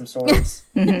Goombas, lost some swords.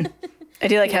 I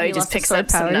do like Yeah, how he he just lost his picks sword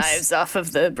up some powers. knives off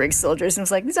of the Briggs soldiers and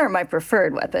was like, "These aren't my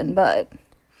preferred weapon, but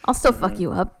I'll still fuck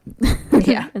you up.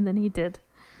 yeah." And then he did.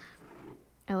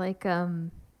 I like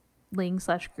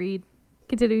Ling/Greed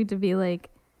continuing to be like,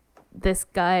 this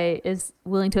guy is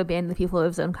willing to abandon the people of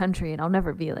his own country, and I'll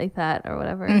never be like that or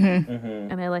whatever.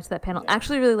 And I liked that panel.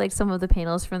 Actually, really liked some of the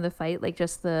panels from the fight, like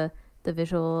just the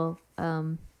visual,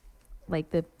 like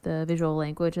the visual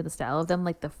language and the style of them.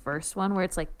 Like the first one where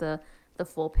it's like the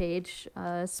full page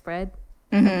spread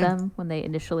of them when they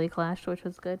initially clashed, which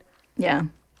was good. Yeah.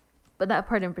 But that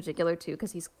part in particular too,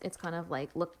 because it's kind of like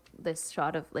this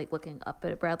shot of like looking up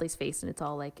at Bradley's face, and it's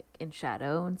all like in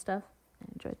shadow and stuff. I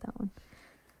enjoyed that one.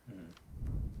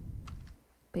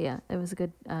 But yeah, it was a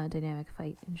good dynamic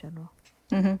fight in general.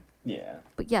 Yeah.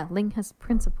 But yeah, Ling has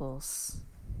principles.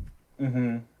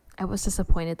 Mm-hmm. I was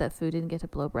disappointed that Fu didn't get to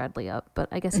blow Bradley up, but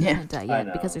I guess he Yeah. can't die I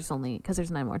yet because know.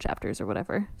 there's 9 more chapters or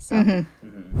whatever. So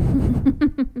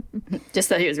Just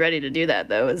that he was ready to do that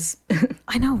though is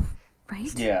I know,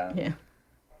 right? Yeah. yeah.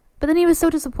 But then he was so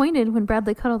disappointed when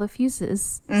Bradley cut all the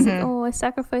fuses. He's like, "Oh, I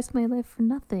sacrificed my life for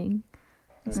nothing."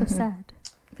 So sad.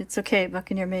 It's okay.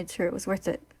 Buccaneer made sure it was worth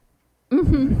it. I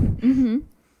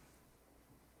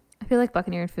feel like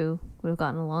Buccaneer and Fu would have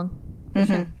gotten along. For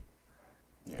sure.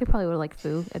 They probably would have liked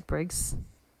Fu at Briggs.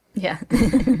 Yeah.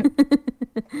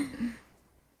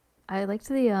 I liked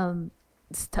the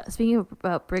speaking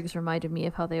about Briggs reminded me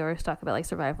of how they always talk about like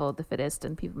survival of the fittest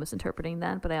and people misinterpreting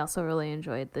that. But I also really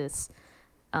enjoyed this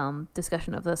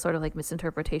discussion of the sort of like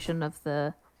misinterpretation of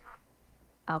the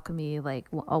alchemy, like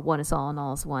one is all and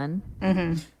all is one.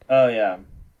 Oh yeah.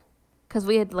 Because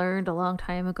we had learned a long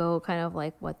time ago kind of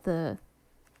like what the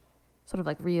sort of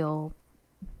like real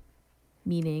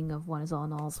meaning of one is all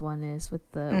and all is one is with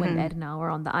the when Ed and Al were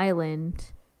on the island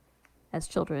as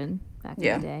children back in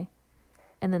Yeah. the day.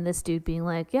 And then this dude being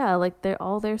like, yeah, like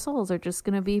all their souls are just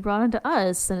gonna be brought into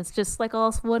us, and it's just like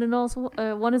all one and all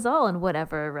one is all and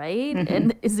whatever, right?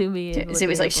 And Izumi, and So he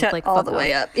was like, Olivia shut both, all fuck the off.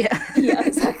 way up. Yeah. Yeah,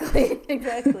 exactly.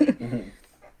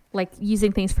 Like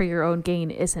using things for your own gain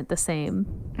isn't the same.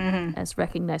 as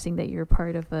recognizing that you're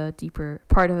part of a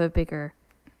bigger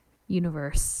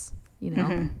universe, you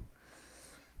know.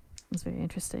 It's very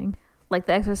interesting. Like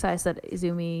the exercise that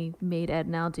Izumi made Ed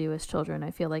and Al do as children,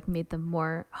 I feel like made them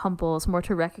more humble, more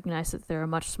to recognize that they're a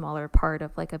much smaller part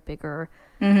of like a bigger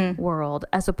world,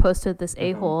 as opposed to this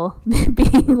a-hole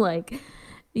being like,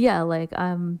 yeah, like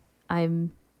I'm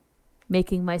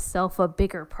making myself a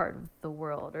bigger part of the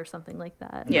world or something like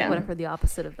that. Yeah. Like whatever the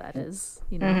opposite of that is,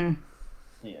 you know.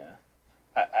 Yeah.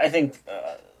 I think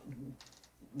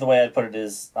the way I'd put it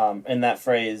is, in that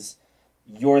phrase,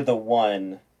 you're the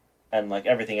one and like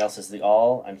everything else is the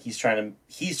all, and he's trying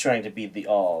to be the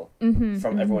all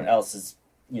from everyone else's,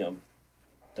 you know,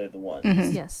 they're the one.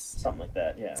 Yes. Something like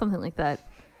that, yeah. Something like that.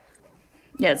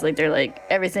 Yeah, it's like they're like,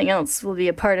 everything else will be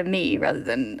a part of me rather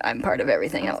than I'm part of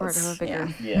everything I'm else. part of a bigger-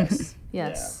 Yeah. Yes.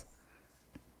 Yes.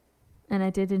 And I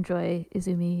did enjoy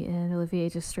Izumi and Olivier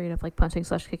just straight up like punching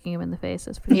 / kicking him in the face.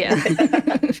 That's pretty Yeah.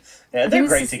 Yeah, they're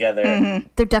great together.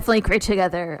 They're definitely great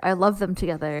together. I love them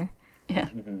together. Yeah.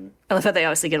 I love how they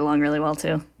obviously get along really well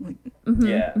too.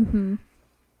 Yeah.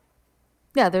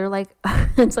 Yeah, they're like,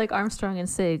 it's like Armstrong and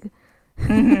Sig.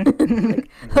 Like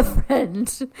a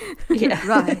friend. Yeah.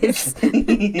 Rise.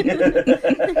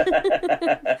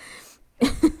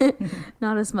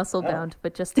 Not as muscle bound,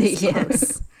 but just as Yeah.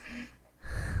 close.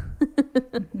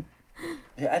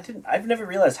 Yeah, I've never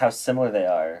realized how similar they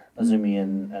are, Azumi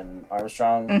and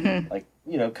Armstrong. Like,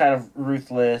 you know, kind of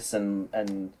ruthless and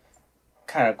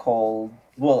kind of cold.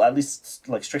 Well, at least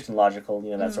like strict and logical,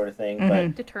 you know, that sort of thing.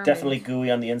 But Determined. definitely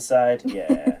gooey on the inside.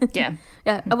 Yeah. Yeah.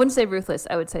 Yeah, I wouldn't say ruthless.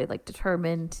 I would say like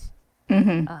determined,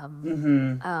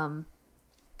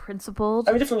 principled.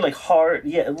 I mean, definitely like hard.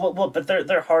 Yeah. Well, but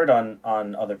they're hard on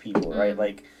other people, right?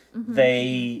 Like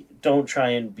they don't try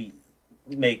and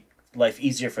make life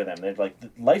easier for them. They're like,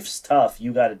 life's tough.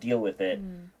 You got to deal with it.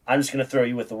 I'm just gonna throw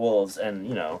you with the wolves, and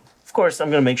you know, of course, I'm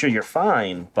gonna make sure you're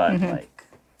fine. But like,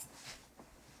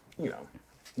 you know,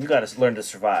 you got to learn to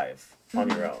survive on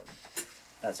your own.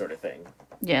 That sort of thing.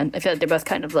 Yeah. I feel like they're both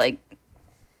kind of like,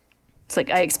 it's like,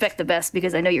 I expect the best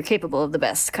because I know you're capable of the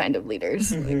best kind of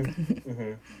leaders. Like,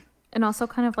 And also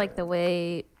kind of like the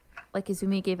way, like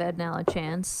Izumi gave Edna a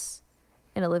chance,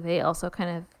 and Olivier also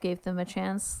kind of gave them a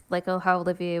chance. Like how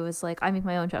Olivier was like, I make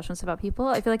my own judgments about people.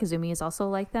 I feel like Izumi is also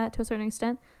like that to a certain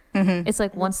extent. It's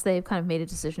like once they've kind of made a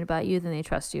decision about you, then they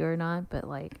trust you or not. But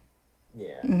like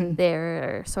Yeah.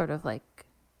 they're sort of like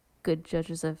good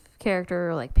judges of character,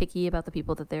 or like picky about the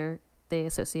people that they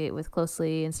associate with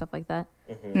closely and stuff like that.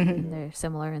 And they're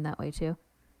similar in that way too.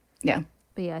 yeah.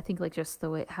 But yeah, I think like just the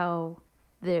way how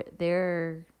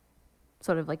their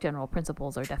sort of like general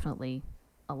principles are definitely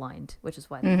aligned, which is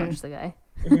why they punched the guy.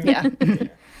 Yeah.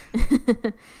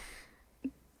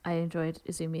 I enjoyed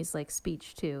Izumi's like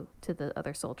speech too to the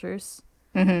other soldiers.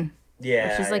 Yeah.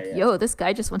 Where she's like, yeah. "Yo, this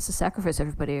guy just wants to sacrifice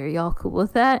everybody. Are y'all cool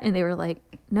with that?" And they were like,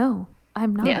 "No,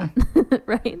 I'm not." Yeah.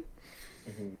 Right?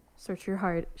 Search your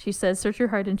heart. She says, "Search your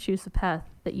heart and choose the path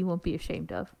that you won't be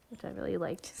ashamed of," which I really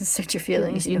liked. Search your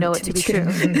feelings. You know it to be true.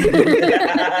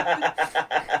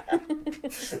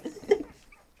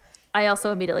 I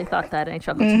also immediately thought that, and I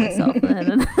chuckled to myself.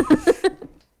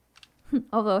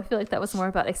 Although I feel like that was more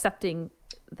about accepting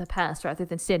the past rather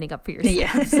than standing up for yourself.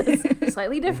 Yeah. So it's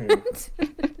slightly different.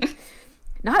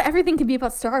 Not everything can be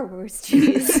about Star Wars,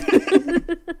 jeez.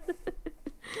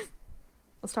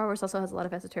 Well, Star Wars also has a lot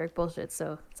of esoteric bullshit,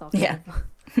 so it's all kind of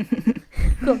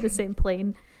go on the same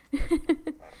plane.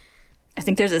 I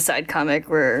think there's a side comic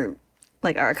where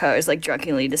like Arakawa is like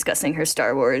drunkenly discussing her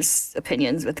Star Wars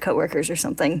opinions with coworkers or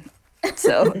something.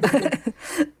 So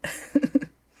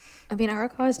I mean,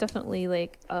 Arakawa is definitely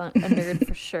like a nerd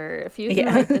for sure. If you can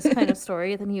write this kind of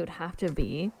story, then you would have to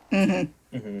be.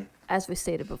 As we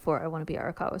stated before, I want to be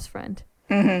Arakawa's friend.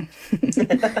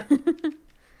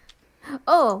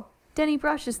 Oh, Denny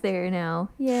Brush is there now.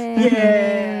 Yay.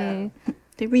 Yeah.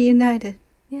 they reunited.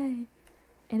 Yay.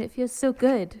 And it feels so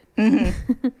good.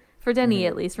 For Denny,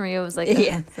 at least. Maria was like,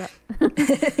 Yeah.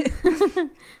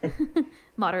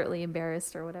 moderately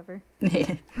embarrassed or whatever.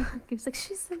 Yeah. He was like,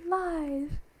 she's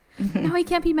alive. Now he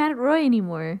can't be mad at Roy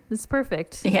anymore. This is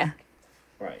perfect. Yeah.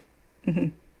 Right. I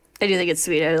do think it's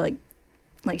sweet. I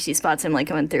like she spots him like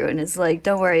coming through and is like,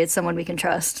 "Don't worry, it's someone we can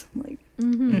trust." Like,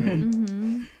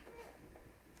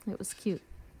 It was cute.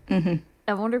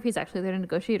 I wonder if he's actually there to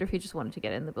negotiate or if he just wanted to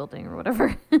get in the building or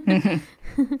whatever. I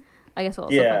guess we'll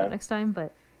also find out next time,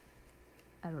 but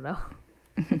I don't know.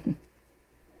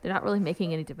 They're not really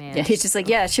making any demands. yeah, he's just like,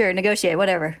 "Yeah, sure, negotiate,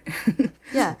 whatever."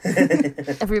 Yeah.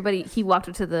 Everybody, he walked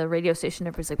up to the radio station.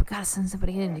 Everybody's like, "We gotta send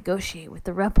somebody in and negotiate with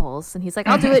the rebels." And he's like,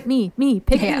 "I'll do it. Me,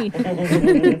 pick Yeah. me."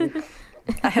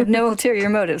 I have no ulterior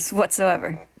motives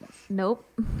whatsoever. Nope.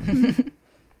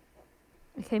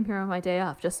 I came here on my day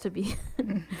off just to be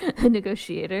a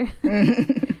negotiator.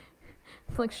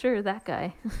 Like, sure, that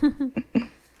guy.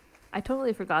 I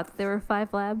totally forgot that there were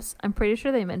 5 labs. I'm pretty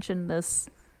sure they mentioned this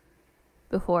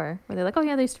before, where they're like, "Oh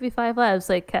yeah, there used to be 5 labs,"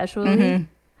 like casually.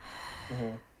 Mm-hmm.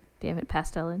 Damn it,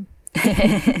 Pastelin.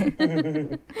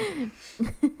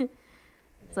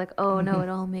 It's like, oh no, it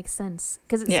all makes sense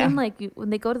because it seemed like when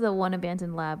they go to the one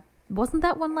abandoned lab, wasn't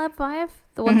that one lab 5?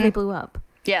 The one they blew up.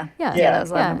 Yeah. Yeah. Yeah, that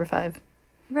was lab number 5.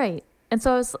 Right. And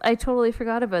so I totally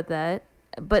forgot about that.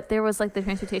 But there was like the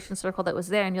transmutation circle that was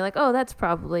there, and you're like, oh, that's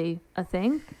probably a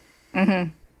thing.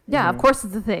 Yeah, of course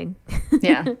it's a thing.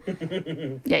 Yeah.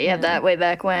 Yeah, you had that way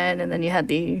back when, and then you had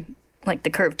the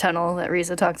curved tunnel that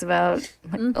Risa talks about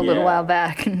a little while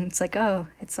back, and it's like, oh,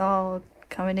 it's all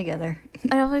coming together. I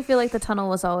definitely feel like the tunnel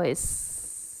was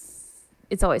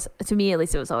it's always, to me at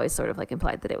least, it was always sort of like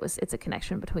implied that it's a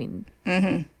connection between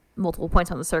multiple points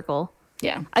on the circle.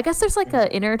 Yeah. I guess there's like a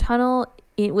inner tunnel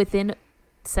within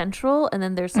Central, and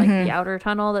then there's like the outer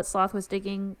tunnel that Sloth was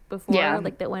digging before,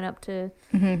 like that went up to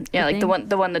Yeah, like the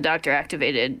one the doctor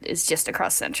activated is just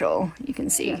across Central. You can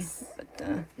see,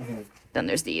 but then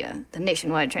there's the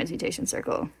nationwide transmutation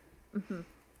circle,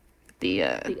 the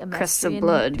crests of Emestrian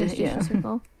blood. transmutation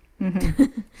circle.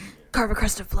 Carve a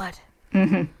crest of blood.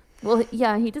 Well,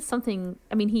 yeah, he did something.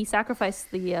 I mean, he sacrificed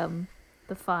the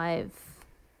 5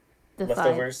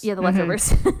 Leftovers? the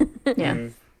leftovers Yeah.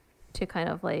 to kind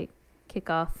of like kick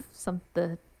off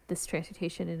this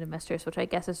transmutation into Mestris, which I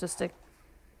guess is just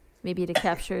maybe to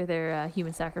capture their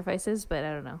human sacrifices, but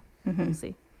I don't know. We'll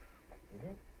see.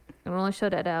 And we only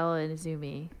showed Adele and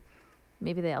Izumi.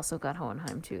 Maybe they also got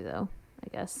Hohenheim too, though,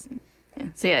 I guess. Yeah.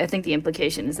 So yeah, I think the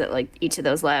implication is that like each of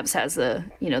those labs has the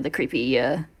creepy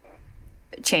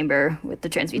chamber with the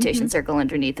transmutation circle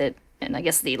underneath it, and I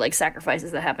guess the like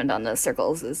sacrifices that happened on the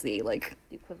circles is the like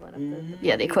The equivalent of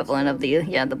the equivalent of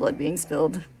the blood being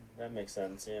spilled. That makes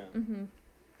sense, yeah.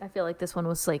 I feel like this one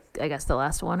was like, I guess, the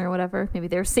last one or whatever. Maybe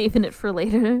they're saving it for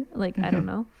later. Like, I don't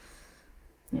know.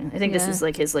 Yeah, I think this is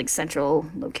like his like central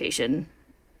location.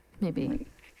 Maybe.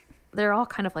 They're all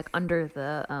kind of like under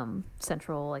the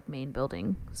central like main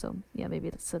building. So yeah, maybe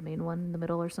it's the main one in the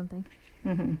middle or something.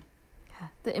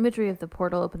 The imagery of the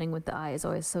portal opening with the eye is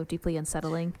always so deeply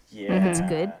unsettling. Yeah. It's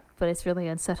good, but it's really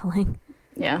unsettling.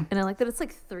 Yeah. And I like that it's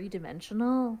like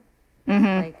 3-dimensional.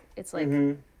 Like it's like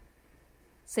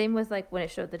same with like when it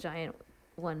showed the giant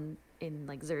one in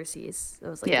like Xerxes. It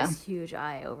was like this huge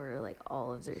eye over like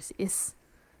all of Xerxes.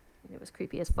 And it was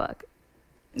creepy as fuck.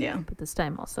 Yeah. But this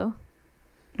time also.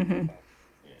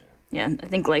 Yeah, I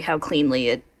think like how cleanly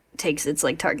it takes its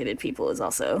like targeted people is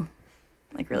also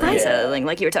like really Right. unsettling.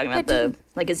 Like you were talking about the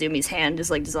like Izumi's hand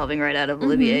just like dissolving right out of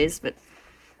Olivier's, but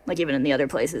like even in the other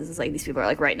places, it's like these people are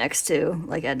like right next to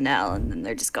like Ed and Al, and then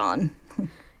they're just gone.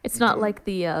 It's not like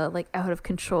the like out of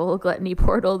control gluttony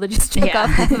portal that just took off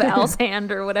half of Al's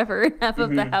hand or whatever, half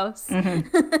of the house.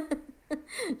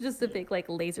 Just a big like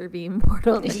laser beam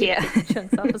portal that takes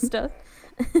chunks off of stuff.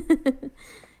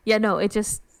 Yeah, no, it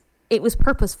was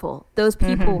purposeful. Those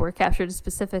people were captured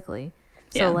specifically.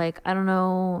 So like I don't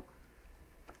know,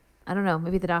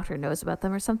 maybe the doctor knows about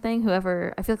them or something.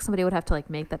 Whoever, I feel like somebody would have to like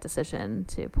make that decision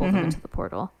to pull them into the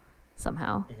portal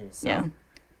somehow. So. Yeah.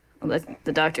 Well,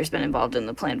 the doctor's been involved in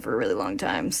the plan for a really long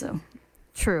time, so.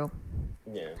 True.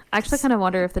 Yeah. I actually kind of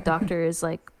wonder if the doctor is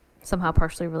like somehow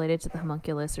partially related to the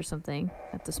homunculus or something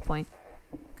at this point,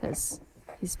 because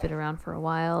he's been around for a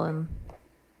while and.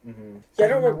 Yeah, I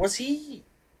don't remember. Was he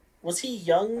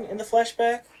young in the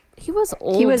flashback? He was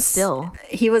old. Still.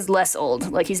 He was less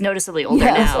old. Like he's noticeably older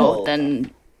now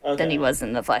than he was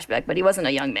in the flashback, but he wasn't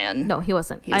a young man. No, he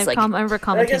wasn't. He was I remember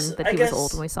commenting that he was guess-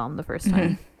 old when we saw him the first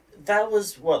time. That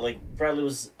was what, like Bradley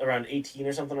was around 18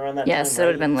 or something around that time. Yeah, so it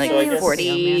would have been like So I guess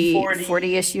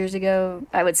 40-ish years ago.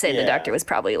 I would say the doctor was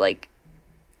probably like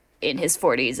in his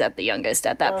 40s at the youngest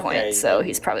at that point, so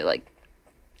he's probably like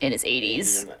in his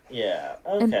 80s. Yeah,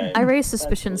 And okay. I raised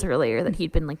suspicions earlier that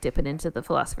he'd been like dipping into the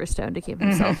Philosopher's Stone to keep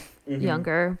himself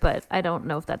younger, but I don't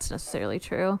know if that's necessarily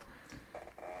true.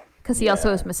 Because he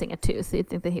also was missing a tooth. You'd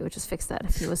think that he would just fix that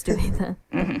if he was doing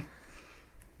that.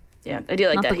 Yeah, I do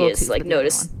like Not that the he gold is tooth, like but the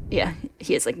other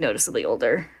he is like noticeably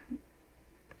older.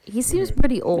 He seems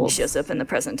pretty He old. shows up in the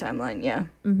present timeline, yeah.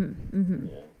 Yeah.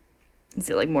 You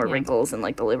see like more wrinkles and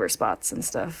like the liver spots and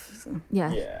stuff. So.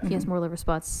 Yeah, Yeah. he has more liver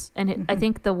spots. And I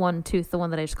think the one tooth, the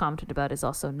one that I just commented about, is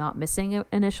also not missing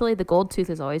initially. The gold tooth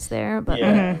is always there, but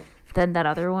Yeah. then that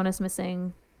other one is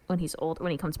missing when he's old,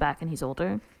 when he comes back and he's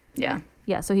older. Yeah.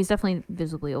 Yeah, so he's definitely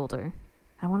visibly older.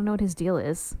 I want to know what his deal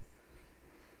is.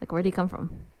 Like, where'd he come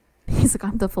from? He's like,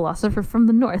 I'm the philosopher from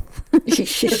the north.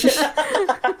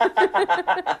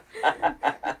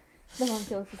 The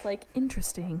homunculus is like,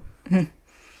 interesting. I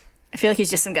feel like he's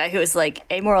just some guy who is like,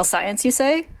 amoral science, you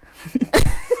say?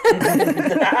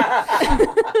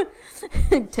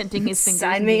 Tenting his fingers.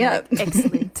 Sign and me being up. like,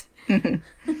 excellent.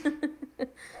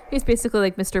 He's basically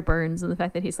like Mr. Burns in the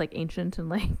fact that he's like ancient and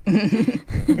like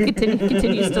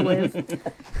continues to live.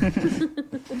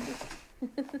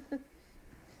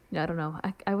 Yeah, I don't know.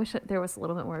 I wish there was a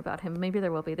little bit more about him. Maybe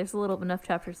there will be. There's enough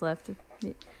chapters left.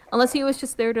 Unless he was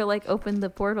just there to like open the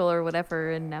portal or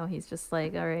whatever, and now he's just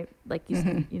like, all right, like he's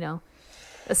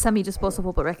a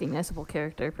semi-disposable but recognizable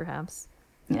character, perhaps.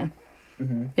 Yeah.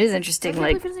 It is interesting.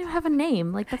 Like, Like, he doesn't even have a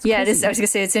name. Like that's yeah, it crazy. is. I was gonna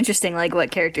say it's interesting. Like, what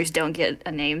characters don't get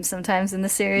a name sometimes in the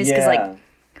series? Because like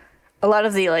a lot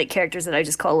of the like characters that I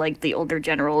just call like the older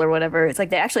general or whatever, it's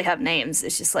like they actually have names.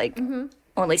 It's just like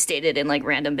only stated in like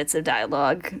random bits of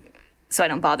dialogue. So I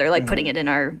don't bother like putting it in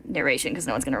our narration because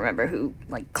no one's gonna remember who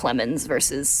like Clemens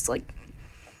versus like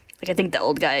I think the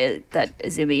old guy that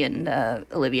Izumi and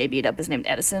Olivier beat up is named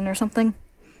Edison or something.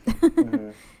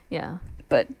 Yeah.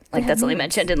 But like have that's only names.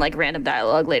 mentioned in like random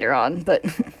dialogue later on. But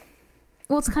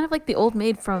Well, it's kind of like the old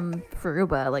maid from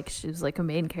Furuba. Like she's like a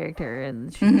main character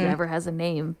and she never has a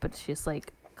name, but she's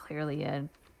like clearly a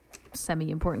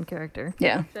semi-important character.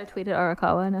 yeah, Should I tweet at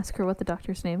Arakawa and ask her what the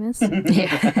doctor's name is?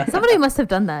 yeah. Somebody must have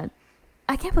done that.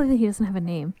 I can't believe that he doesn't have a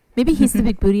name. Maybe he's the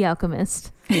big booty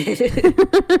alchemist.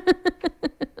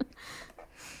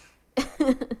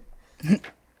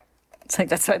 It's like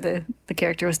that's why the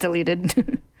character was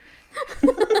deleted.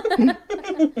 I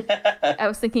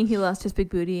was thinking he lost his big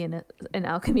booty in an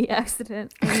alchemy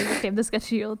accident and he became the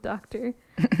sketchy old doctor.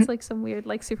 It's like some weird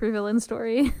like supervillain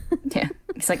story. Yeah,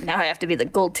 it's like now I have to be the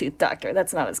gold tooth doctor.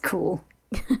 That's not as cool.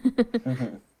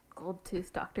 Gold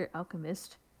tooth doctor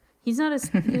alchemist. He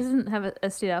doesn't have a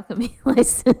state alchemy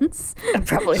license.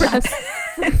 Probably not.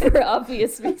 For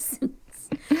obvious reasons.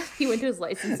 He went to his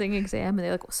licensing exam and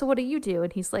they're like, so what do you do?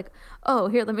 And he's like, oh,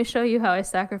 here, let me show you how I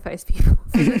sacrifice people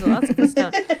for the philosopher's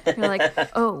stone. And you're like,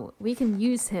 oh, we can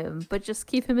use him, but just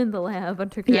keep him in the lab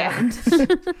underground.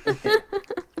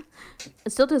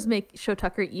 It still does make Show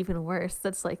Tucker even worse.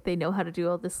 That's like they know how to do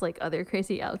all this like other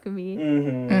crazy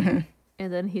alchemy.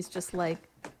 And then he's just like,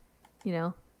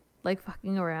 like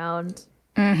fucking around.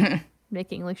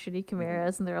 Making like shitty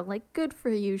chimeras, and they're all like, "Good for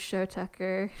you, Show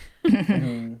Tucker."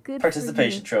 Good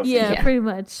Participation for you. trophy. Yeah, Yeah. pretty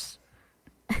much.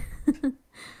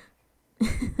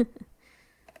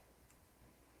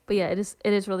 But yeah, it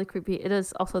is really creepy. It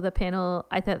is also the panel.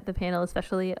 I thought the panel,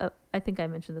 especially. I think I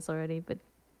mentioned this already, but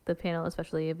the panel,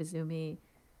 especially of Izumi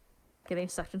getting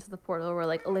sucked into the portal, where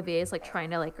like Olivier is like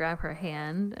trying to like grab her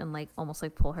hand and like almost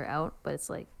like pull her out, but it's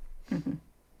like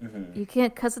you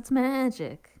can't because it's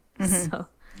magic. So.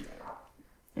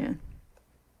 Yeah,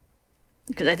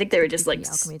 because I think they were just like The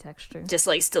alchemy texture. just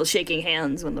like still shaking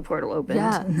hands when the portal opened.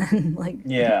 Yeah. And then, like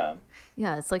Yeah.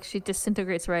 Yeah, it's like she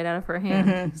disintegrates right out of her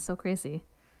hand. It's so crazy.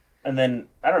 And then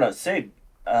I don't know, Sig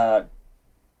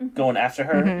going after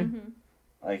her.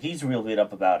 Like he's real beat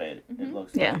up about it. It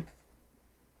looks Yeah. like.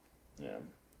 Yeah.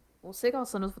 Well, Sig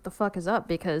also knows what the fuck is up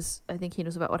because I think he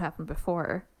knows about what happened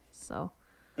before. So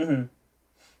Yeah.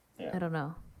 I don't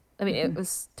know. I mean, it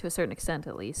was to a certain extent,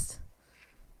 at least.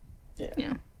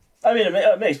 yeah, I mean,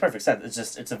 it makes perfect sense.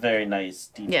 It's a very nice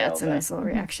detail. yeah. It's a that- nice little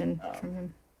reaction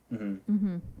from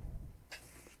him.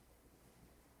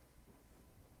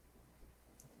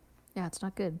 Yeah, it's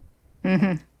not good.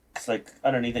 It's like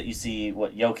underneath it, you see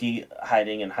what Yoki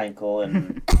hiding and Heinkel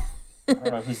and I don't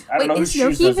know whose Wait, whose is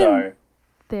shoes Yoki those even- are.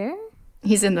 There?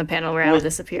 He's in the panel where Al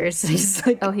disappears. He's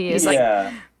like, Oh, he he's is. like,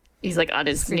 Yeah. he's like on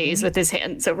his Screaming. knees with his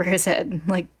hands over his head,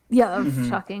 like. Yeah,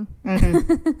 shocking. Yeah.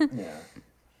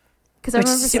 Because I Which,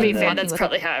 remember to be seeing fair, Walking that's with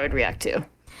probably how I would react to.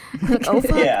 like, oh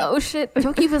fuck, Yeah. oh shit.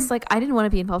 Yoki was like, I didn't want to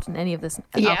be involved in any of this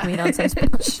Yeah. alchemy nonsense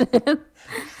bullshit.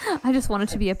 I just wanted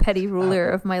to be a petty ruler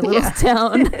of my little Yeah.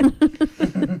 town.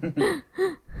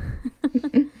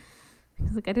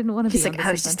 He's like, I didn't want to be. He's on like, this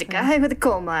I was just a adventure guy with a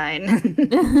coal mine.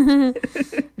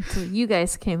 until you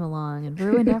guys came along and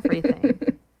ruined everything.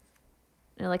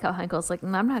 And I like how Heinkel's like,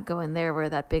 I'm not going there where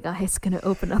that big eye is going to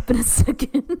open up in a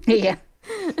second. Yeah.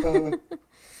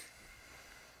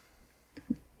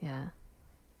 Yeah.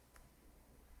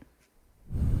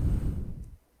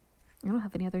 I don't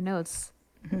have any other notes.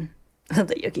 That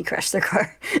Yoki crashed their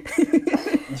car.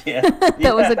 Yeah.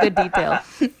 That was a good detail.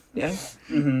 Yeah.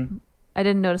 I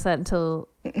didn't notice that until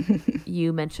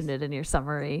you mentioned it in your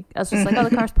summary. I was just like, oh,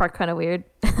 the car's parked kind of weird.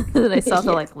 Then I saw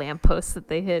the like lamppost that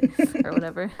they hit or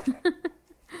whatever.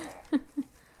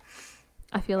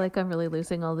 I feel like I'm really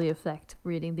losing all the effect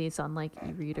reading these on like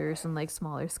e-readers and like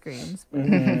smaller screens. But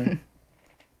Mhm.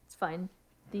 it's fine.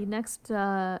 The next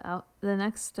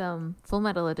Full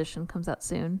Metal edition comes out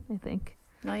soon, I think.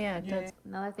 Oh yeah, it does.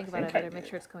 Now that I think I about it, I think I better make did.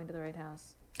 sure it's going to the right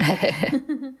house.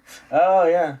 Oh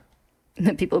yeah. And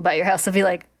then people buy your house will be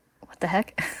like, "What the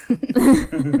heck?"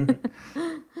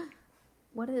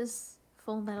 What is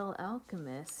Full Metal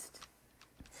Alchemist?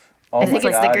 Oh I think my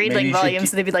it's God, the maybe Greedling you should volume,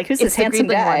 so they'd be like, "Who's It's this the handsome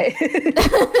Greedling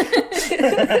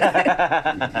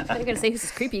guy?" I'm gonna say he's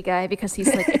this creepy guy because he's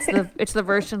like it's the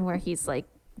version where he's like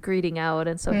greeting out,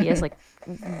 and so he has like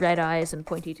red eyes and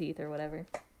pointy teeth or whatever.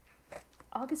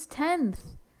 August 10th,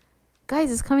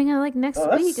 guys, it's coming out like next Oh,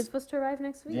 week. that's- It's supposed to arrive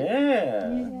next week. Yeah.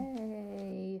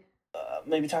 Yay!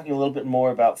 Maybe talking a little bit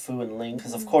more about Fu and Ling,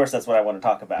 because of course that's what I want to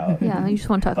talk about. Yeah, you just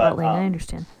want to talk But, about Ling. I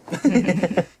understand.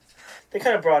 They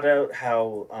kind of brought out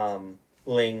how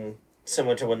Ling,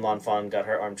 similar to when Lan Fan got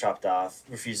her arm chopped off,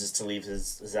 refuses to leave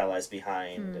his allies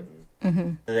behind,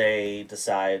 and they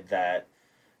decide that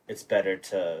it's better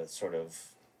to sort of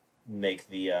make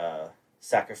the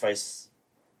sacrifice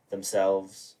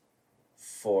themselves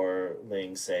for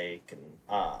Ling's sake. And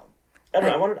I don't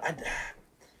know.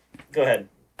 Go ahead.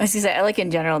 I was gonna say, I like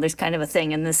in general, there's kind of a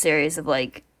thing in this series of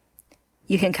like,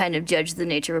 you can kind of judge the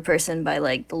nature of a person by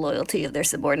like the loyalty of their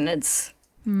subordinates.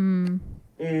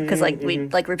 Because like we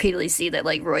like repeatedly see that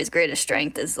like Roy's greatest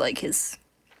strength is like his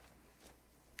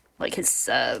like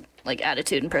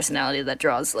attitude and personality that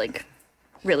draws like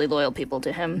really loyal people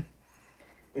to him.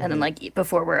 And then like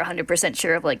before we're 100%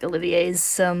 sure of like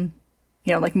Olivier's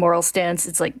like moral stance,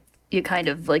 it's like you kind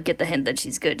of like get the hint that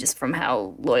she's good just from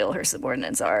how loyal her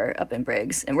subordinates are up in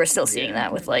Briggs, and we're still seeing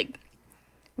that with like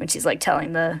when she's like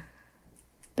telling the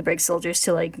Briggs soldiers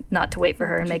to like not to wait for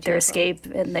her and make their escape,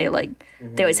 and they like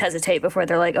they always hesitate before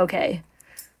they're like okay.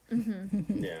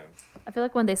 Yeah. I feel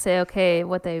like when they say okay,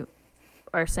 what they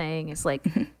are saying is like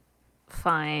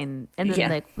fine, and then Yeah.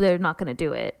 like they're not going to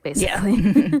do it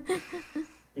basically.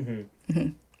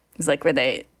 It's like where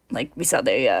they like we saw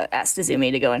they asked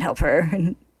Izumi to go and help her,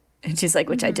 and she's like,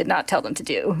 which I did not tell them to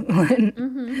do.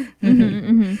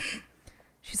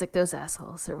 She's like those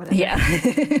assholes or whatever. Yeah.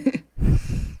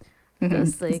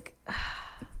 Those like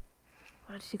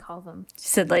what did she call them? She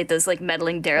said like those like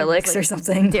meddling derelicts or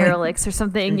something. Derelicts or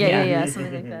something. Yeah. Yeah,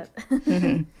 something like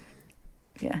that.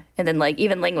 Yeah. And then like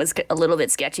even Ling was a little bit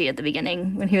sketchy at the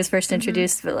beginning when he was first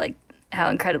introduced, but like how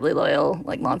incredibly loyal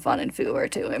like Lan Fan and Fu were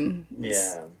to him. was,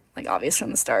 Yeah. Like obvious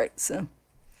from the start. So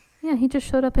Yeah, he just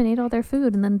showed up and ate all their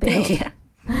food and then bailed. yeah.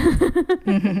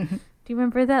 Do you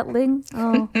remember that, Ling?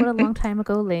 Oh, what a long time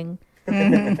ago, Ling.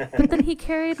 But then he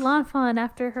carried Lan Fan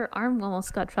after her arm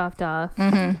almost got chopped off.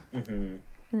 Mm-hmm. And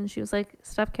then she was like,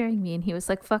 stop carrying me. And he was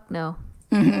like, fuck no.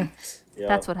 Yep.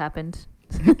 That's what happened.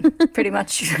 Pretty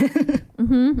much.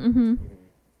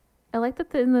 I like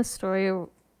that in the story,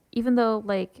 even though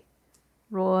like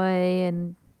Roy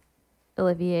and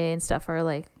Olivier and stuff are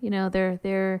like,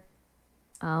 they're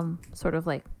sort of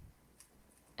like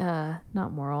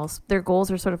not morals. Their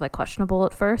goals are sort of like questionable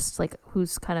at first, like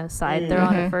whose kind of side they're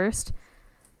on at first.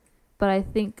 But I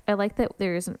think I like that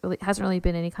there hasn't really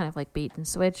been any kind of like bait and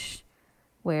switch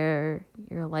where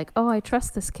you're like, oh, I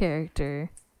trust this character,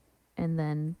 and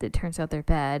then it turns out they're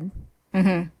bad.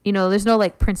 There's no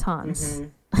like Prince Hans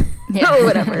Yeah. or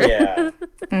whatever.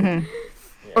 Yeah.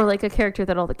 Or like a character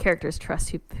that all the characters trust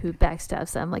who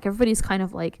backstabs them. Like everybody's kind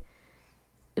of like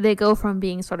they go from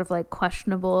being sort of like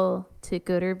questionable to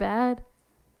good or bad.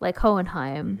 Like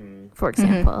Hohenheim, for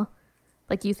example.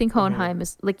 Like you think Hohenheim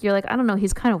is like you're like, I don't know,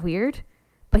 he's kind of weird,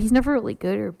 but he's never really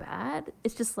good or bad.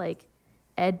 It's just like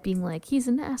Ed being like, he's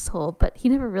an asshole, but he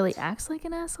never really acts like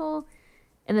an asshole.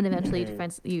 And then eventually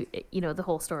the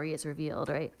whole story is revealed,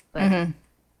 right? But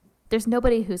there's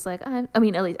nobody who's like, I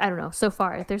mean, at least I don't know. So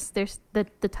far, there's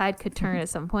the tide could turn at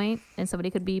some point, and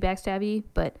somebody could be backstabby.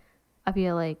 But I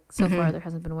feel like so far there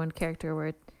hasn't been one character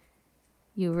where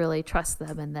you really trust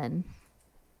them, and then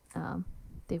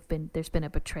there's been a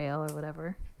betrayal or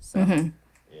whatever. So, Yeah.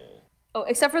 oh,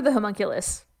 except for the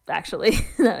homunculus, actually.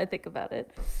 Now I think about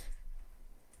it,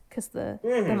 because the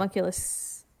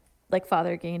homunculus, like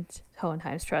father gained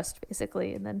Hohenheim's trust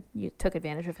basically, and then you took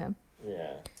advantage of him.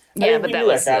 Yeah. Yeah, I mean, but we that knew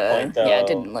was at that point, though. yeah, it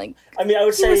didn't like I mean, I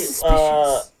would He was say.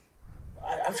 suspicious.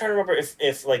 I'm trying to remember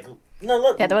if like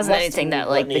no. Yeah, there wasn't Lester, anything that,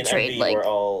 like, Gluttony, and betrayed, Envy like, were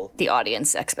all. the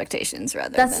audience expectations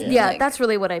rather That's than yeah, like, that's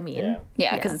really what I mean.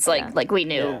 Yeah. because yeah, it's like yeah. like we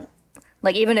knew Yeah.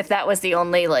 like even if that was the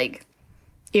only like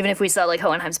even if we saw like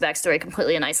Hohenheim's backstory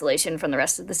completely in isolation from the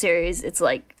rest of the series, it's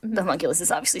like the homunculus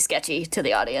is obviously sketchy to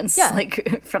the audience Yeah.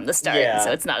 like from the start. Yeah.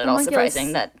 So it's not at all Homunculus-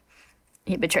 surprising that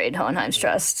he betrayed Hohenheim's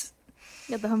trust.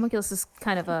 Yeah, the homunculus is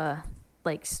kind of a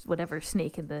like whatever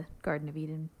snake in the Garden of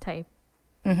Eden type,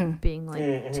 being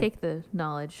like, take the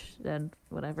knowledge and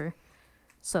whatever.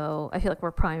 So I feel like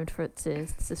we're primed for it to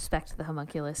suspect the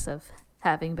homunculus of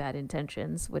having bad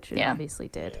intentions, which it obviously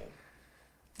did.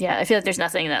 Yeah, I feel like there's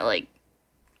nothing that like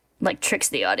tricks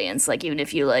the audience. Like even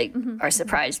if you like are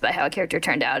surprised by how a character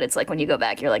turned out, it's like when you go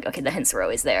back, you're like, okay, the hints were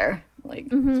always there. Like,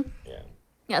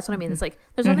 Yeah, that's what I mean. It's like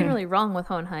there's nothing really wrong with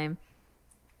Hohenheim.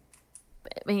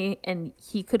 I mean, and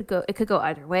it could go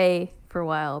either way for a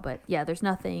while, but yeah, there's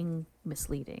nothing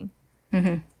misleading.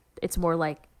 It's more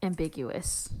like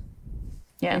ambiguous.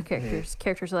 yeah, And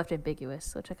characters are left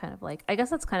ambiguous, which I kind of like. I guess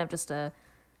that's kind of just a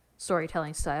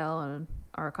storytelling style on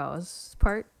Arakawa's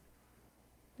part.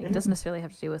 Like, it doesn't necessarily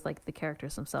have to do with like the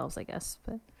characters themselves, I guess,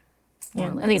 but yeah.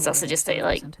 more like I think it's the also way just they're a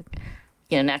like presented.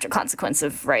 natural consequence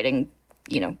of writing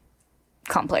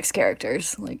complex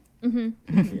characters. Like,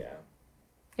 Yeah.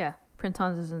 Yeah, Prince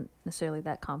Hans isn't necessarily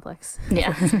that complex.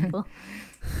 yeah, People.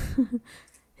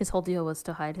 His whole deal was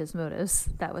to hide his motives.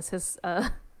 That was his.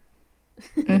 That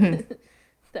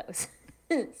was.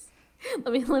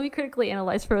 Let me critically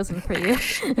analyze Frozen for you.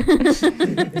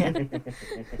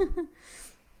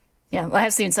 yeah. Well, I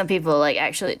have seen some people like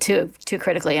actually to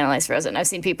critically analyze Frozen. I've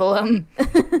seen people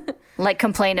like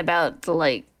complain about the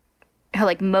like how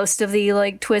like most of the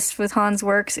like twist with Hans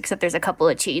works, except there's a couple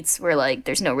of cheats where like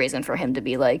there's no reason for him to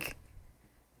be like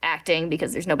acting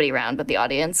because there's nobody around but the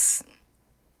audience.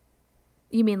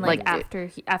 You mean like Like,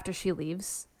 after she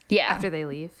leaves? Yeah. After they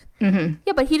leave. Yeah,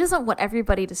 but he doesn't want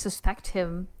everybody to suspect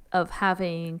him of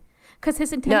having, because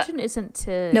his intention isn't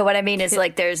to. No, what I mean is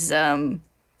like there's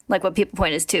like what people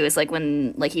point is too is like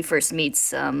when like he first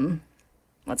meets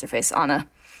what's her face, Anna.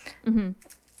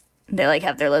 They like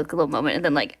have their like, little moment, and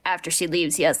then like after she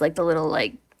leaves, he has like the little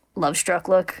like love struck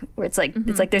look where it's like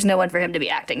there's no one for him to be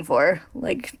acting for.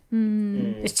 Like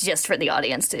it's just for the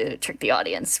audience to trick the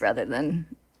audience rather than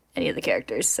any of the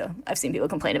characters. So I've seen people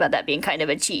complain about that being kind of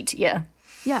a cheat. Yeah.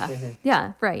 Yeah,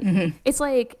 yeah, right. It's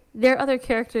like there are other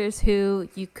characters who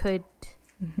you could.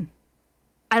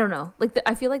 I don't know. Like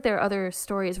I feel like there are other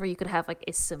stories where you could have like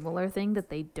a similar thing that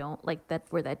they don't like that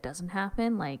where that doesn't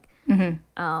happen. Like,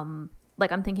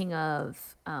 like I'm thinking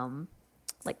of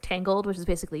like Tangled, which is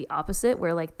basically opposite,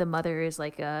 where like the mother is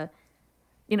like a,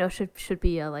 should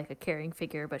be a like a caring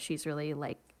figure, but she's really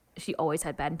like she always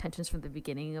had bad intentions from the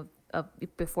beginning of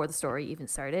before the story even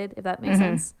started. If that makes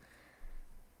sense.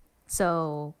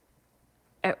 So,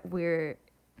 we're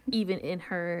even in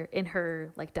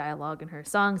her like dialogue and her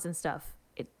songs and stuff.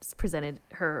 It's presented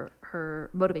her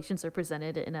motivations are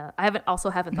presented in a. I haven't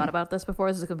thought about this before.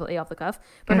 This is completely off the cuff,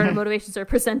 but her motivations are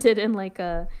presented in like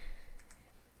a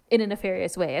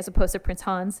nefarious way, as opposed to Prince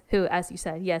Hans, who, as you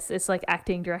said, yes, it's like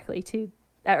acting directly to,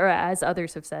 or as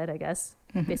others have said, I guess,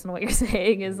 based on what you're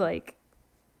saying, is like,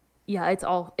 yeah, it's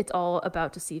all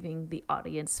about deceiving the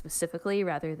audience specifically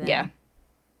rather than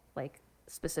like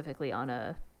specifically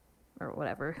Anna or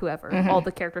whatever, whoever, all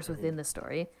the characters within the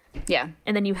story. Yeah.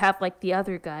 And then you have like the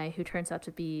other guy who turns out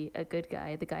to be a good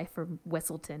guy, the guy from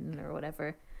Wesselton or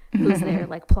whatever, who's there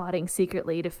like plotting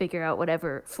secretly to figure out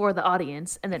whatever for the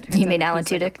audience. And then You mean Alan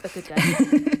Tudyk? Like, a good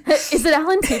guy. Is it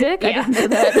Alan Tudyk? I didn't know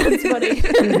that.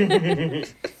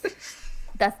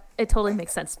 That's funny. It totally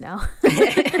makes sense now.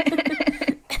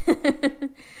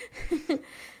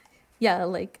 Yeah,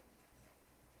 like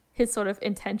his sort of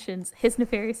intentions, his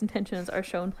nefarious intentions are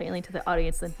shown plainly to the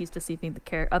audience, and he's deceiving the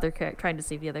trying to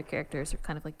deceive the other characters, or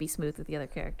kind of like be smooth with the other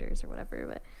characters or whatever.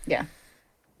 But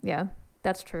yeah,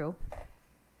 that's true.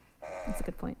 That's a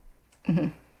good point.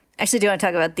 Actually, do you want to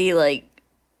talk about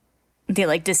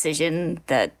the decision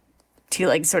that to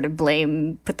like sort of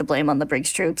put the blame on the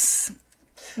Briggs troops?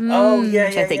 Oh yeah,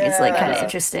 Which I think is like kind of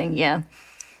interesting. Yeah,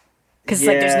 because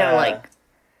like there's no like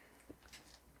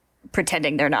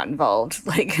pretending they're not involved.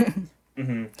 Like,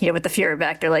 with the Fuhrer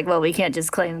back, they're like, well, we can't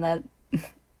just claim that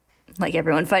like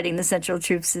everyone fighting the Central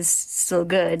troops is still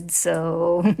good.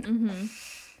 So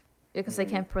because they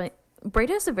can't.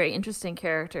 Breda is a very interesting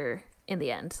character in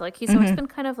the end. Like he's always been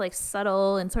kind of like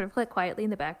subtle and sort of like quietly in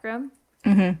the background.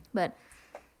 But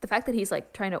the fact that he's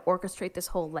like trying to orchestrate this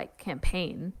whole like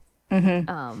campaign,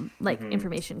 like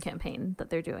information campaign that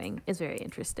they're doing is very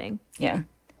interesting. Yeah,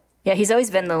 he's always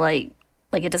been the like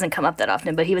it doesn't come up that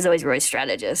often, but he was always Roy's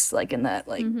strategist. Like in that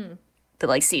like the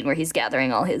like scene where he's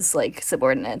gathering all his like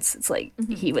subordinates. It's like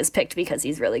he was picked because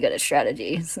he's really good at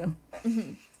strategy. So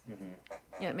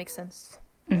yeah, it makes sense.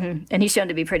 And he's shown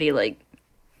to be pretty like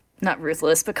not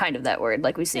ruthless, but kind of that word.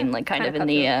 Like we've seen like kind of in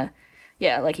the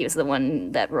like he was the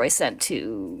one that Roy sent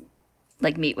to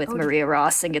like meet with Oh, Maria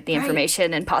Ross and get the right.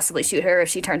 information and possibly shoot her if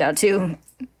she turned out to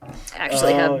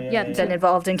actually Oh, have yeah, been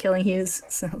involved in killing Hughes.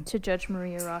 So, To judge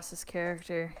Maria Ross's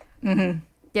character. Mm-hmm.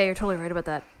 Yeah, you're totally right about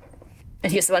that.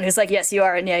 and he's the one who's like, "Yes, you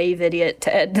are a naive idiot,"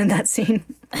 to Ed in that scene.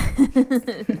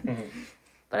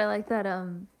 But I like that.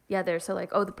 Yeah, they're so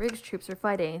like, oh, the Briggs troops are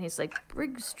fighting, and he's like,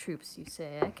 Briggs troops, you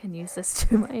say? I can use this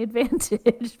to my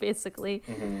advantage, basically.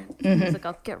 He's like,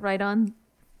 I'll get right on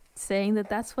saying that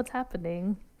that's what's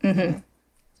happening. It's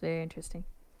very interesting.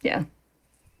 Yeah. Yeah,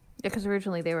 because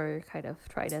originally they were kind of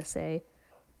trying to say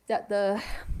that the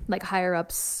like higher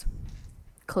ups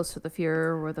close to the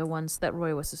Fuhrer were the ones that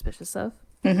Roy was suspicious of.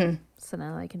 So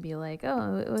now I can be like,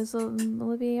 oh, it was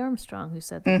Olivia Armstrong who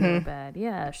said that they were bad.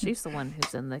 Yeah, she's the one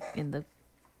who's in the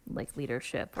like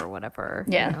leadership or whatever.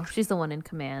 Yeah. You know, she's the one in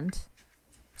command.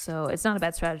 So it's not a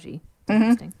bad strategy. It's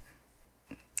interesting.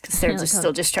 Because they're Yeah, like,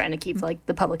 still just trying to keep like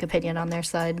the public opinion on their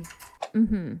side.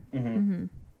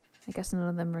 I guess none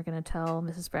of them are going to tell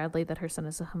Mrs. Bradley that her son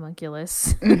is a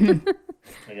homunculus. I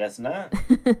guess not.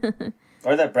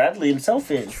 Or that Bradley himself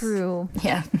is. True.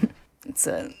 Yeah. It's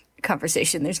a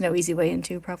conversation there's no easy way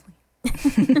into, probably.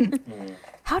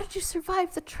 How did you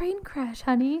survive the train crash,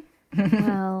 honey?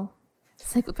 Well,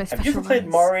 it's like with my Have you special ever played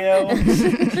lines. Mario?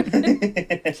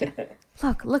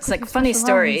 Look. It's with like your funny special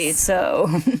story. lines. So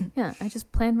Yeah, I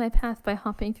just planned my path by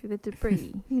hopping through the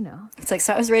debris, you know. it's like,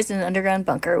 so I was raised in an underground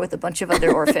bunker with a bunch of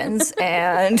other orphans,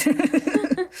 and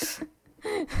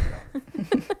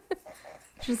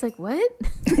She's like, what?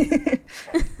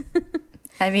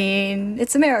 I mean,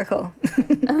 it's a miracle.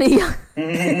 I mean,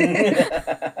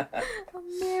 a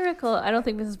miracle. I don't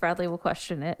think Mrs. Bradley will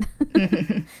question it.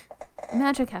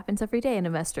 Magic happens every day in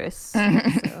Amestris. So.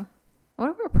 I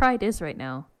wonder where Pride is right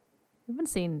now. We haven't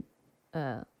seen.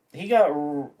 He got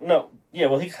no, yeah.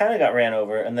 Well, he kind of got ran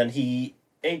over, and then he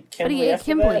ate But Kimberly. he ate after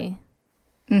Kimberly.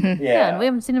 That. Yeah, and we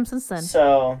haven't seen him since then.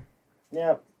 So,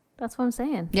 yeah. That's what I'm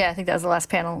saying. Yeah, I think that was the last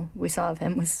panel we saw of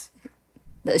him, was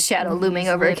the shadow His looming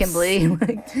over lips. Kimberly.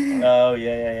 Like, Oh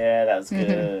yeah. That was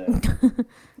good.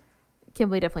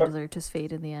 Kimberly definitely deserved his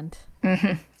fate in the end.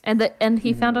 And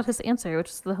he found out his answer, which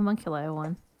is the homunculi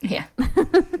one. yeah.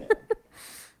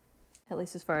 At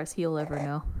least as far as he'll ever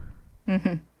know.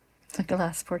 It's like,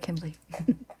 alas, poor Kimberly.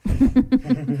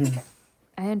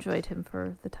 I enjoyed him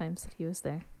for the times that he was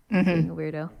there. Being a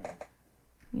weirdo.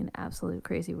 Being an absolute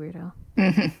crazy weirdo.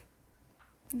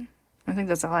 I think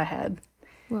that's all I had.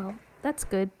 Well, that's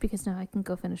good because now I can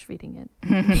go finish reading it.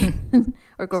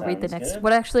 Or go read the Sounds next.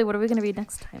 good. What are we going to read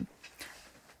next time?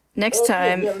 Next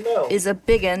time is a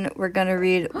big one. We're going to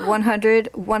read 100,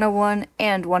 101,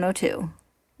 and 102.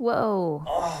 Whoa.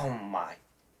 Oh my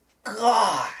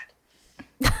god.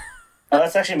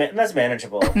 That's actually that's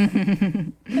manageable.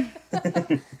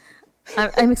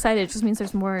 I'm excited. It just means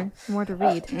there's more to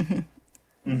read.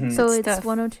 So it's Stuff.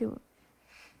 102.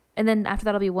 And then after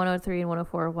that'll be 103 and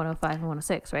 104, 105 and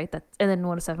 106, right? And then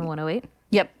 107, 108.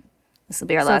 Yep. This will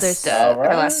be our So last, there's- Alright.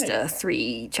 our last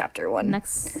 3-chapter one.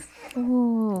 Next.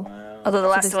 Ooh. Although the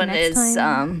last there's one next is,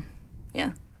 time?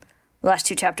 yeah. The last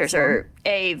 2 chapters are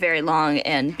A, very long,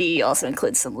 and B, also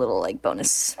includes some little like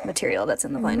bonus material that's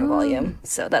in the final volume.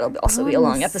 So that'll also be a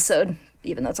long Bonus. episode,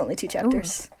 even though it's only 2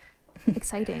 chapters.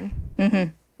 Exciting.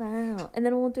 Wow. And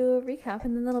then we'll do a recap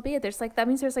and then that'll be it. That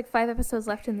means there's like 5 episodes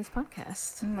left in this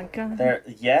podcast. Oh my god.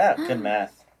 Good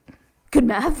math. Good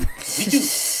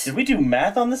math. Did we do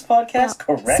math on this podcast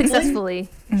correctly? Successfully.